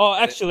 Oh,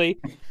 actually,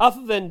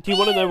 other than, do you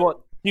want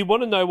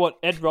to know what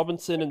Ed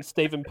Robinson and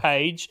Stephen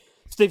Page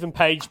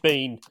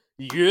being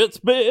it's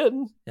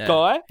been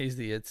guy? He's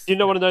the it's. Do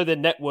you want to know their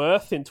net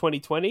worth in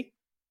 2020?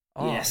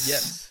 Oh,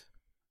 yes.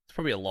 It's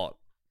probably a lot.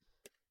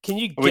 Can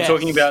you Are we guess?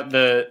 talking about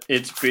the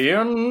It's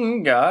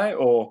Been guy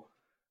or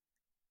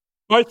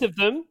Both of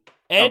them,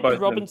 Ed both of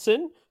them.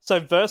 Robinson, so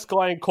verse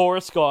guy and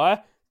chorus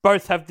guy,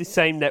 both have the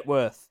same net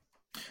worth.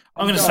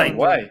 I'm going to say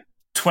way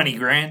 20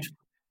 grand.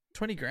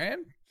 20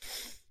 grand?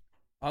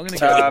 I'm going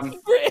to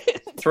go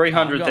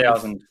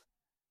 300,000.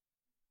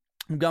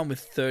 I'm going with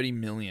 30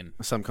 million.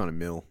 Some kind of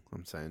mill,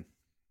 I'm saying.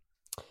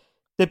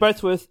 They're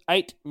both worth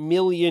 $8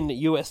 million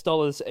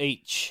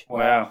each.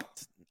 Wow.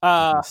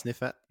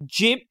 Sniff at.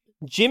 Jim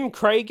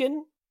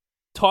Cragen,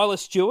 Tyler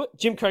Stewart.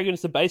 Jim Cragen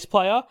is the bass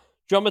player.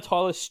 Drummer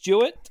Tyler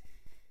Stewart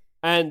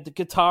and the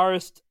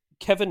guitarist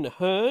Kevin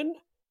Hearn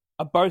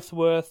are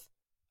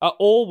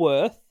all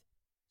worth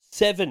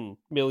 $7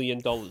 million.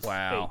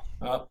 Wow.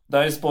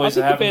 Those boys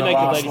I are think having the the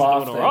Bare Naked last Ladies are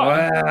laugh doing there. all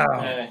right.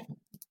 Wow. Yeah.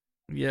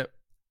 Yep.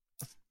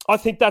 I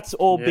think that's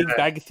all Big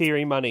Bag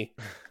Theory money.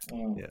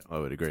 Yeah, I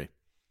would agree.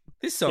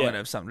 This song would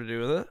have something to do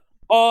with it.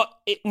 Oh,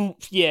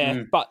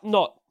 but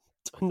not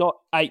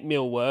 $8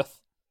 million worth.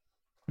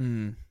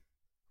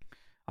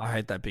 I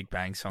hate that Big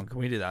Bang song. Can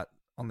we do that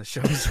on the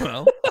show as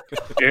well?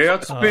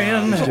 It's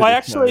been I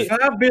actually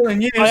 5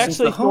 billion years since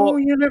the whole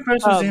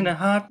universe was in a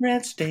hot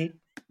red state.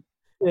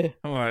 Yeah.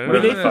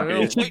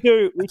 We should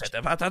do an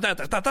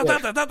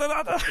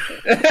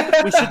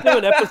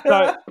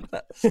episode.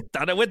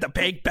 Done it with the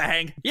Big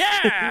Bang.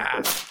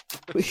 Yeah.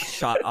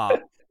 Shut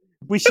up.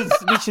 We should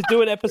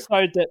do an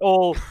episode that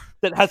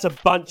has a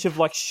bunch of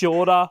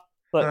shorter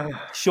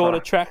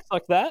tracks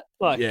like that.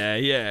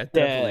 Yeah,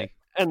 definitely.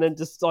 And then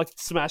just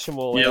smash them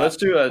all. Yeah, out. let's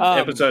do an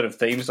episode of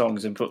theme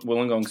songs and put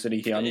Wollongong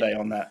City Hyundai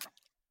on that.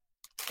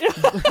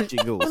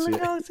 Jingles. I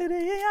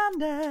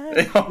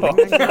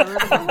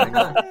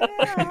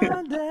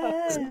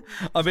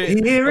mean,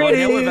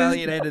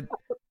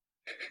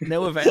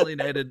 now we've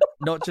alienated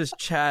not just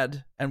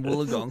Chad and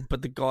Wollongong,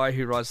 but the guy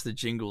who writes the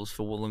jingles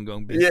for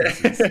Wollongong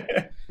businesses.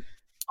 Yeah.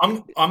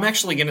 I'm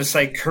actually going to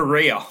say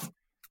Korea.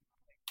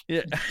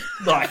 Yeah.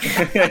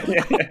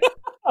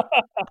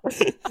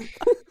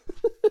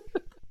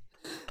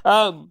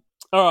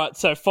 All right,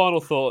 so final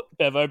thought,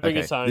 Bevo, bring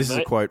us home. This is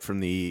mate. a quote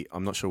from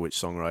I'm not sure which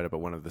songwriter, but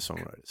one of the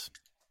songwriters.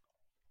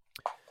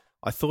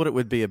 I thought it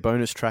would be a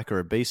bonus track or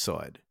a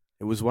B-side.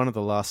 It was one of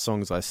the last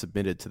songs I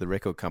submitted to the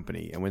record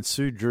company, and when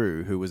Sue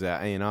Drew, who was our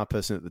A&R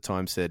person at the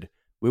time, said,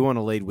 "We want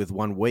to lead with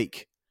 1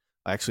 week,"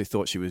 I actually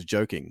thought she was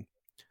joking.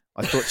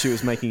 I thought she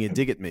was making a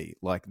dig at me,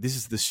 like, this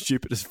is the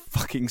stupidest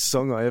fucking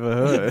song I ever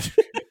heard,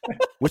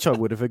 which I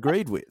would have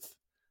agreed with.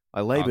 I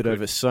laboured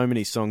over so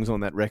many songs on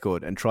that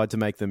record and tried to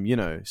make them,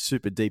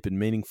 super deep and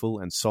meaningful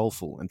and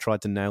soulful and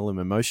tried to nail them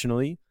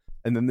emotionally.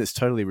 And then this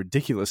totally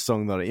ridiculous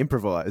song that I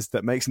improvised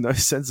that makes no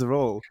sense at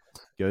all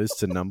goes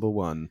to number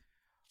 1.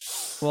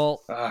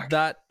 Well,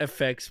 that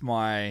affects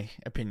my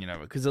opinion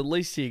of it because at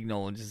least he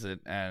acknowledges it,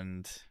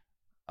 and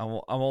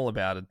I'm all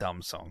about a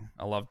dumb song.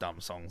 I love dumb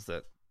songs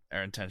that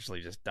are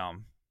intentionally just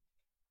dumb.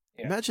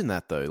 Yeah. Imagine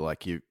that though,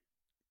 like you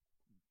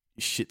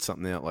shit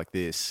something out like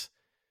this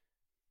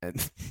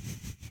and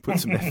put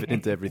some effort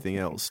into everything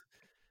else,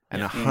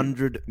 and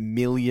 100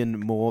 million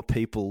more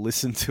people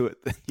listen to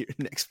it than your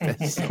next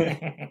best song.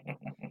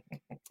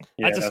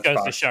 That just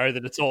goes to show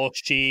that it's all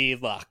sheer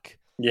luck.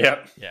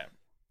 Yep. Yeah.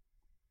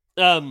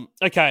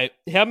 Okay.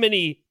 How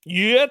many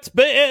it's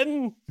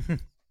been?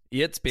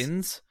 It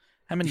spins.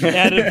 How many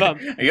out of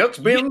it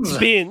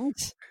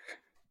spins?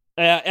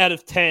 out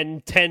of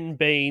 10, 10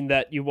 being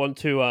that you want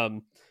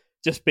to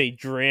just be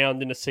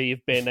drowned in a sea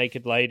of bare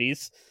naked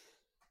ladies,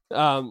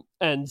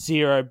 and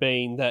 0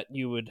 being that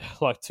you would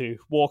like to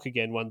walk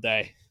again one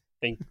day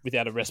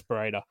without a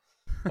respirator.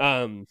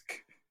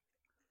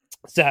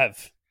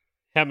 Zav,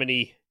 how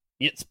many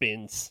yit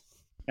spins?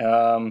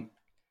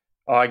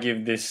 I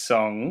give this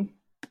song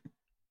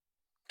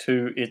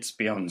 2 It's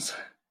Beyonds.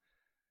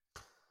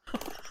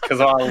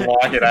 Because I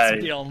like it, eh?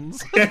 It's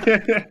Beyond.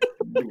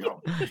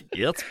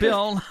 It's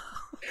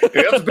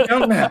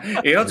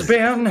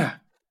Beyond.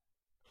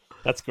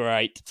 That's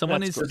great.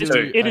 Someone needs to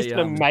do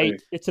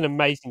it's an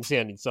amazing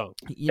sounding song.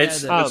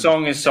 The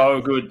song is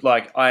so good.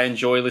 Like, I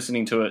enjoy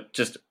listening to it,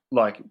 just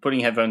like putting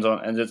headphones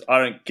on, and I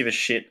don't give a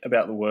shit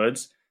about the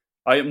words.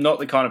 I am not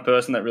the kind of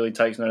person that really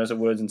takes notice of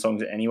words in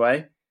songs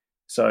anyway.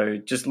 So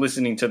just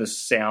listening to the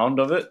sound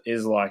of it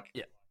is like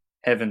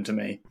heaven to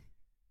me.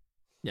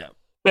 Yeah.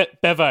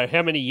 Bevo,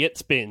 how many yit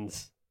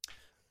spins?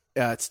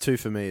 It's 2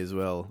 for me as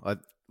well.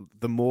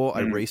 The more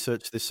I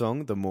researched this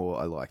song, the more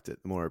I liked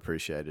it, the more I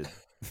appreciated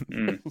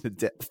the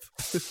depth.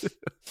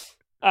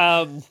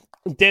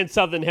 Dan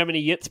Southern, how many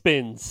yit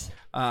spins?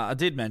 I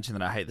did mention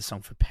that I hate the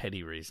song for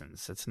petty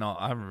reasons. It's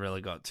not. I haven't really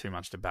got too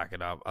much to back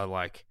it up. I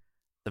like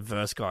the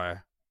verse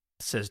guy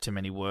says too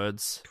many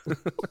words,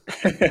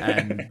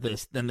 and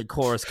then the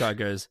chorus guy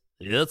goes,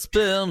 "It's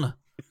been,"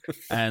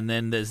 and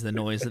then there's the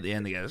noise at the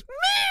end that goes,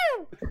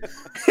 "Meow,"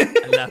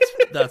 and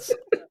that's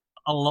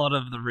a lot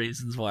of the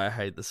reasons why I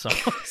hate the song.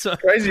 So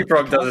Crazy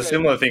Frog does a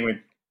similar thing with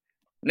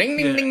ding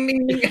ding ding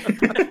ding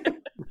ding.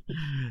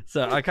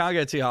 So I can't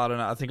go too hard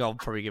on it. I think I'll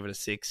probably give it a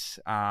 6.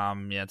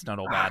 It's not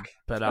all bad,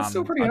 but That's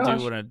still pretty I harsh.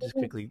 do want to just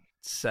quickly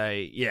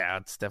say,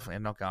 it's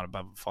definitely not going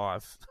above a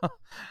 5.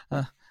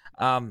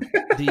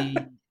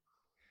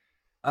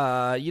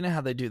 You know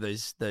how they do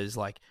those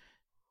like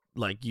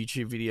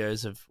YouTube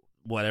videos of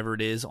whatever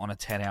it is on a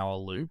 10-hour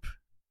loop?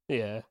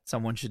 Yeah.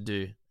 Someone should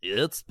do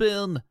it's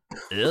been.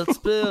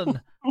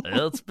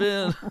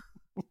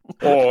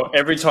 Or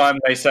every time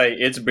they say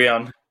it's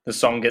beyond, the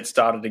song gets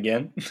started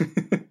again.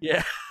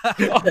 Yeah.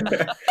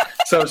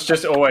 So it's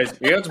just always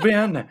it's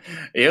been. And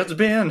it'll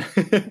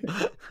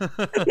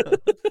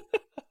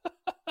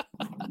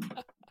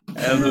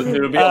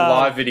be a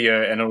live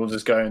video, and it'll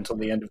just go until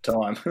the end of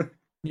time.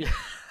 Yeah,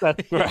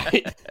 that's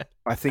right.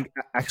 I think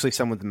actually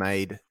someone's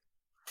made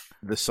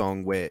the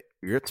song where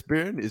it's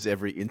been is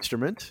every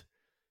instrument.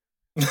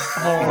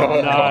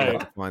 Oh no!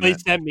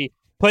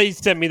 Please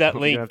send me that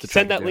link.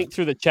 Send that link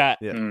through the chat.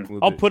 Yeah,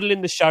 I'll put it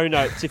in the show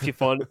notes if you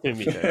find it to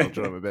me. I'll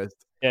try my best.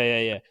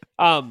 Yeah.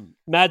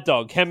 Mad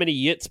Dog, how many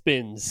yit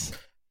spins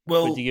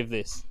would you give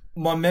this?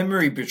 My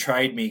memory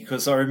betrayed me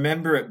because I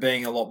remember it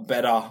being a lot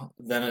better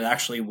than it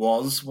actually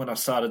was when I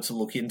started to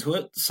look into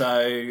it.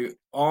 So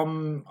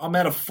I'm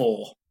at a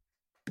 4.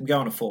 I'm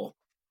going to 4.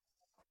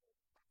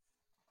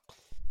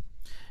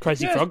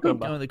 Crazy Frog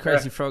number. Going with the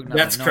Crazy Frog number.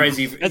 That's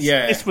crazy.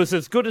 This was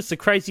as good as the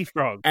Crazy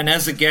Frog. And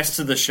as a guest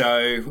of the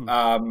show,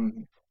 I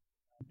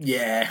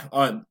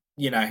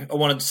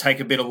wanted to take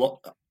a bit of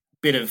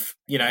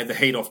the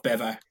heat off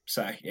Bevo.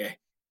 So yeah,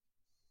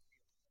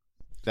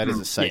 that is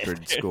a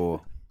sacred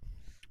score.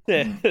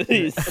 Yeah, it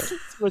is.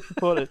 It's most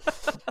important.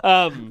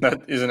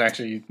 That isn't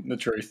actually the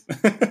truth.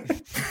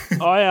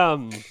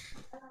 I'll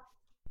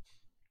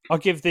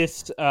give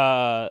this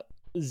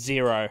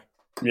 0.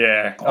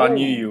 Yeah, I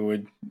knew you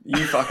would.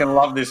 You fucking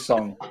love this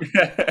song.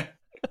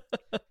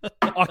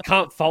 I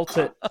can't fault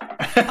it.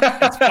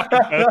 It's fucking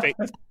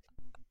perfect.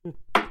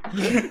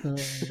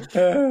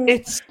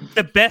 It's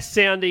the best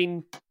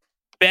sounding,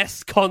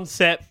 best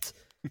concept,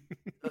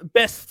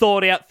 best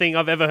thought out thing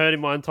I've ever heard in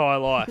my entire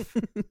life.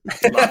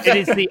 It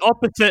is the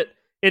opposite.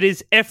 It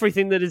is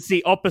everything that is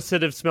the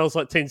opposite of Smells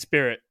Like Teen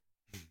Spirit.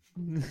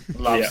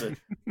 Loves it.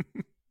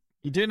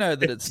 You do know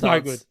that it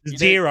starts... No good.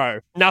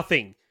 0.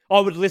 Nothing. I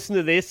would listen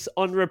to this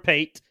on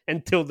repeat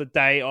until the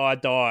day I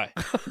die.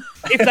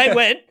 If they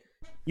went,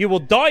 you will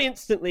die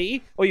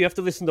instantly, or you have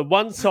to listen to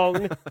one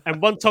song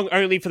and one song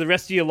only for the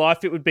rest of your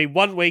life, it would be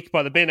 1 Week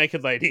by the Bare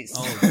Naked Ladies.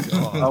 Oh,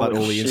 God. But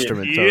all the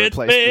instruments are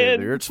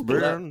replaced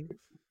with it's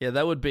Yeah,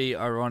 that would be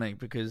ironic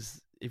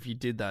because if you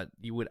did that,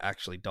 you would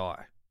actually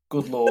die.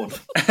 Good Lord.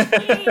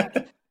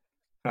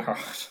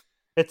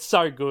 It's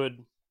so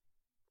good.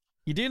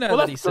 You do know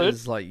that he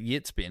says, like,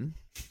 yit spin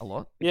a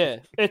lot. Yeah,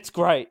 it's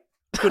great.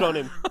 Good on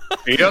him.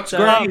 It's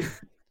great.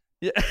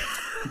 Yeah.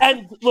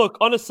 And look,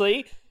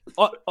 honestly,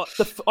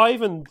 I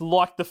even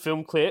like the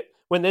film clip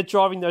when they're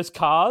driving those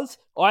cars.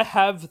 I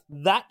have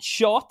that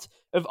shot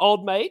of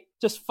old mate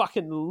just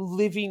fucking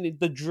living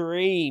the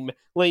dream,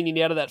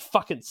 leaning out of that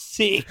fucking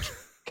sick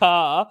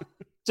car,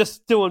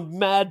 just doing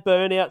mad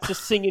burnouts,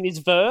 just singing his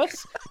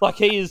verse like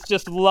he is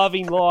just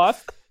loving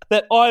life.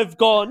 That I've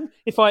gone,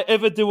 if I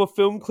ever do a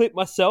film clip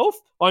myself,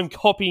 I'm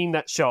copying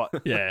that shot.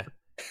 Yeah.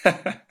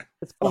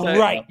 It's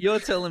great. You're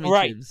telling me,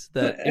 Jibs,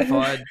 that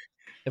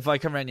if I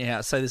come around your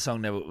house, say the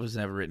song was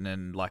never written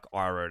and like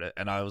I wrote it,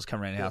 and I was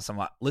coming around your house, I'm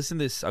like, listen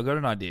to this, I've got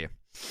an idea.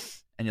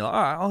 And you're like,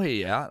 all right, I'll hear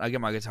you out. I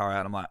get my guitar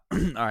out. I'm like, all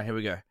right, here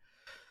we go.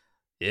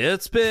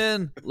 It's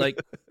been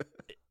like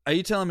Are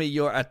you telling me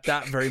you're at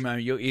that very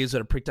moment your ears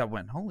would have pricked up and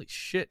went, holy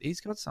shit, he's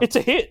got something. It's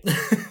a hit.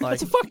 Like,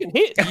 it's a fucking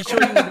hit. You sure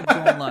you would have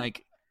gone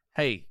like,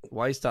 hey,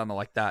 why are you starting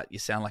like that? You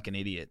sound like an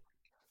idiot.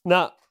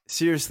 Nah.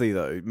 Seriously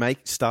though,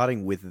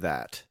 starting with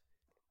that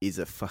is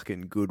a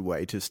fucking good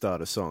way to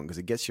start a song because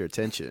it gets your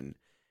attention,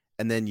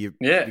 and then you're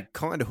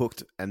kind of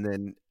hooked, and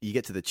then you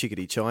get to the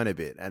Chickadee China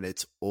bit, and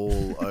it's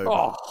all over.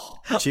 Oh,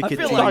 Chickadee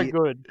I feel so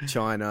good.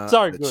 China,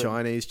 So the good.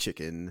 Chinese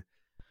chicken.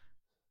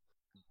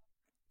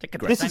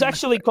 This has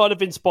actually kind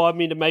of inspired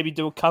me to maybe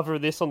do a cover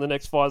of this on the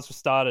next Fires for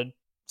Started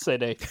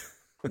CD.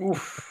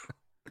 Oof.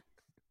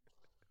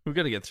 We've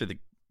got to get through the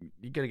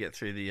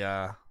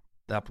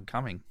up and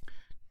coming.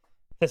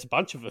 There's a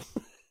bunch of them.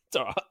 It's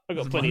all right. I've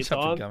got plenty of Up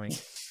and time. coming.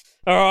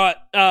 All right.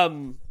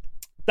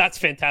 That's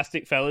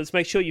fantastic, fellas.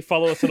 Make sure you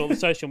follow us on all the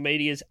social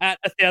medias at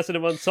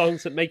 1001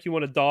 Songs That Make You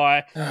Want to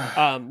Die.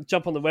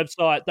 Jump on the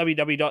website,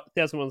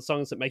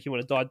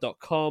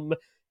 www.1001songsthatmakeyouwanttodie.com,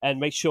 and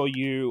make sure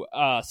you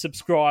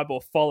subscribe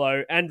or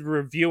follow and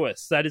review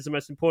us. That is the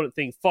most important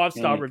thing.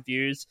 5-star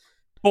reviews.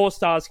 4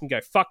 stars can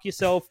go fuck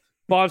yourself.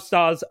 5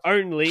 stars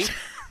only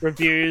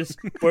reviews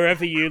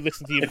wherever you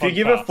listen to your podcast. If you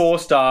give a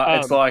 4-star,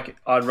 it's like,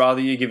 I'd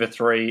rather you give a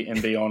 3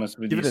 and be honest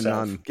with yourself. Give it a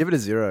none. Give it a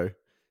 0.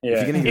 Yeah. If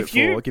you're going to give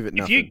it 4, give it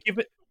nothing.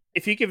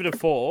 If you give it a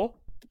 4,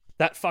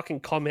 that fucking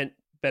comment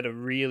better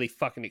really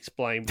fucking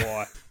explain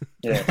why.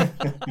 Yeah.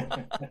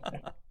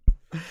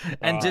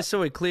 And just so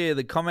we're clear,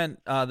 the comment,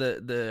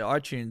 the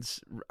iTunes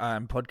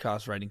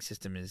podcast rating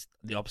system is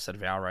the opposite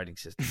of our rating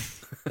system.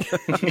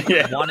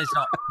 Yeah.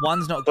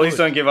 One's not good. Please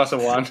don't give us a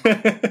 1. 0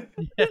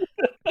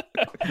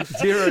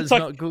 is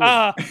not good.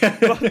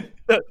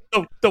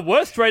 The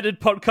worst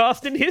rated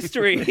podcast in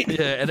history.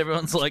 Yeah, and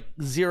everyone's like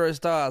 0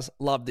 stars.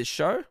 Love this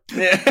show.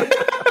 Yeah.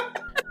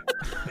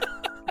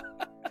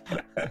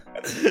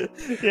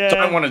 Yeah.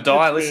 Don't want to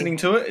die listening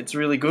to it. It's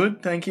really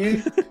good. Thank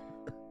you.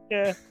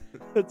 Yeah,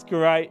 that's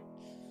great.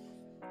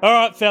 All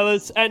right,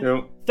 fellas, and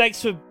Cool.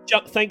 thanks for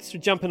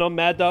jumping on,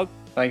 Mad Dog.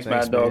 Thanks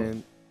Mad Dog.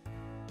 Man.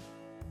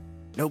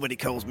 Nobody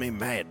calls me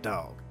Mad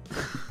Dog.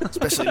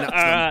 Especially not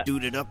some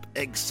duded up,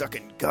 egg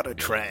sucking gutter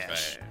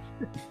trash.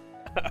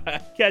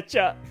 Catch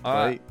up. All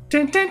right.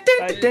 Dun, dun,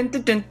 dun, dun,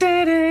 dun, dun,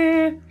 dun,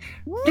 dun.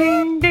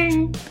 Ding,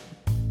 ding.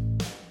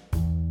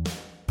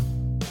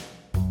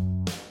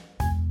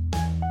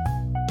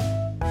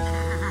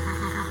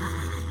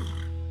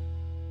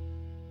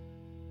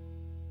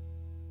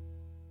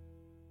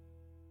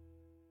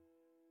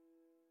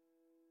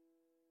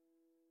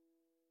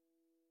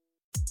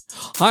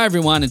 Hi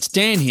everyone, it's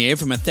Dan here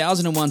from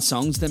 1001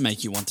 Songs That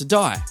Make You Want to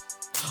Die.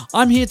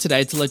 I'm here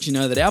today to let you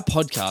know that our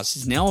podcast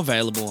is now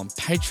available on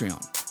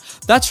Patreon.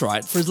 That's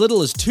right, for as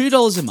little as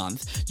 $2 a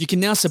month, you can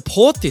now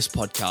support this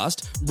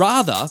podcast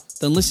rather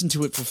than listen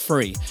to it for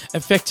free,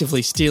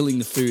 effectively stealing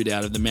the food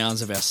out of the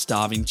mouths of our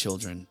starving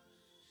children.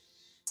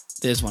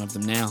 There's one of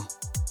them now.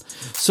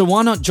 So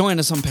why not join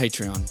us on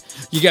Patreon?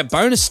 You get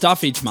bonus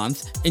stuff each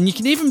month, and you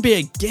can even be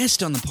a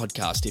guest on the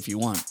podcast if you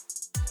want.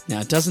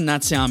 Now, doesn't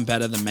that sound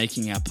better than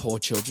making our poor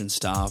children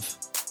starve?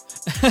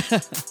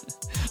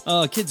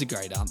 Oh, kids are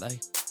great, aren't they?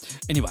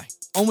 Anyway,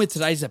 on with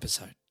today's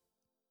episode.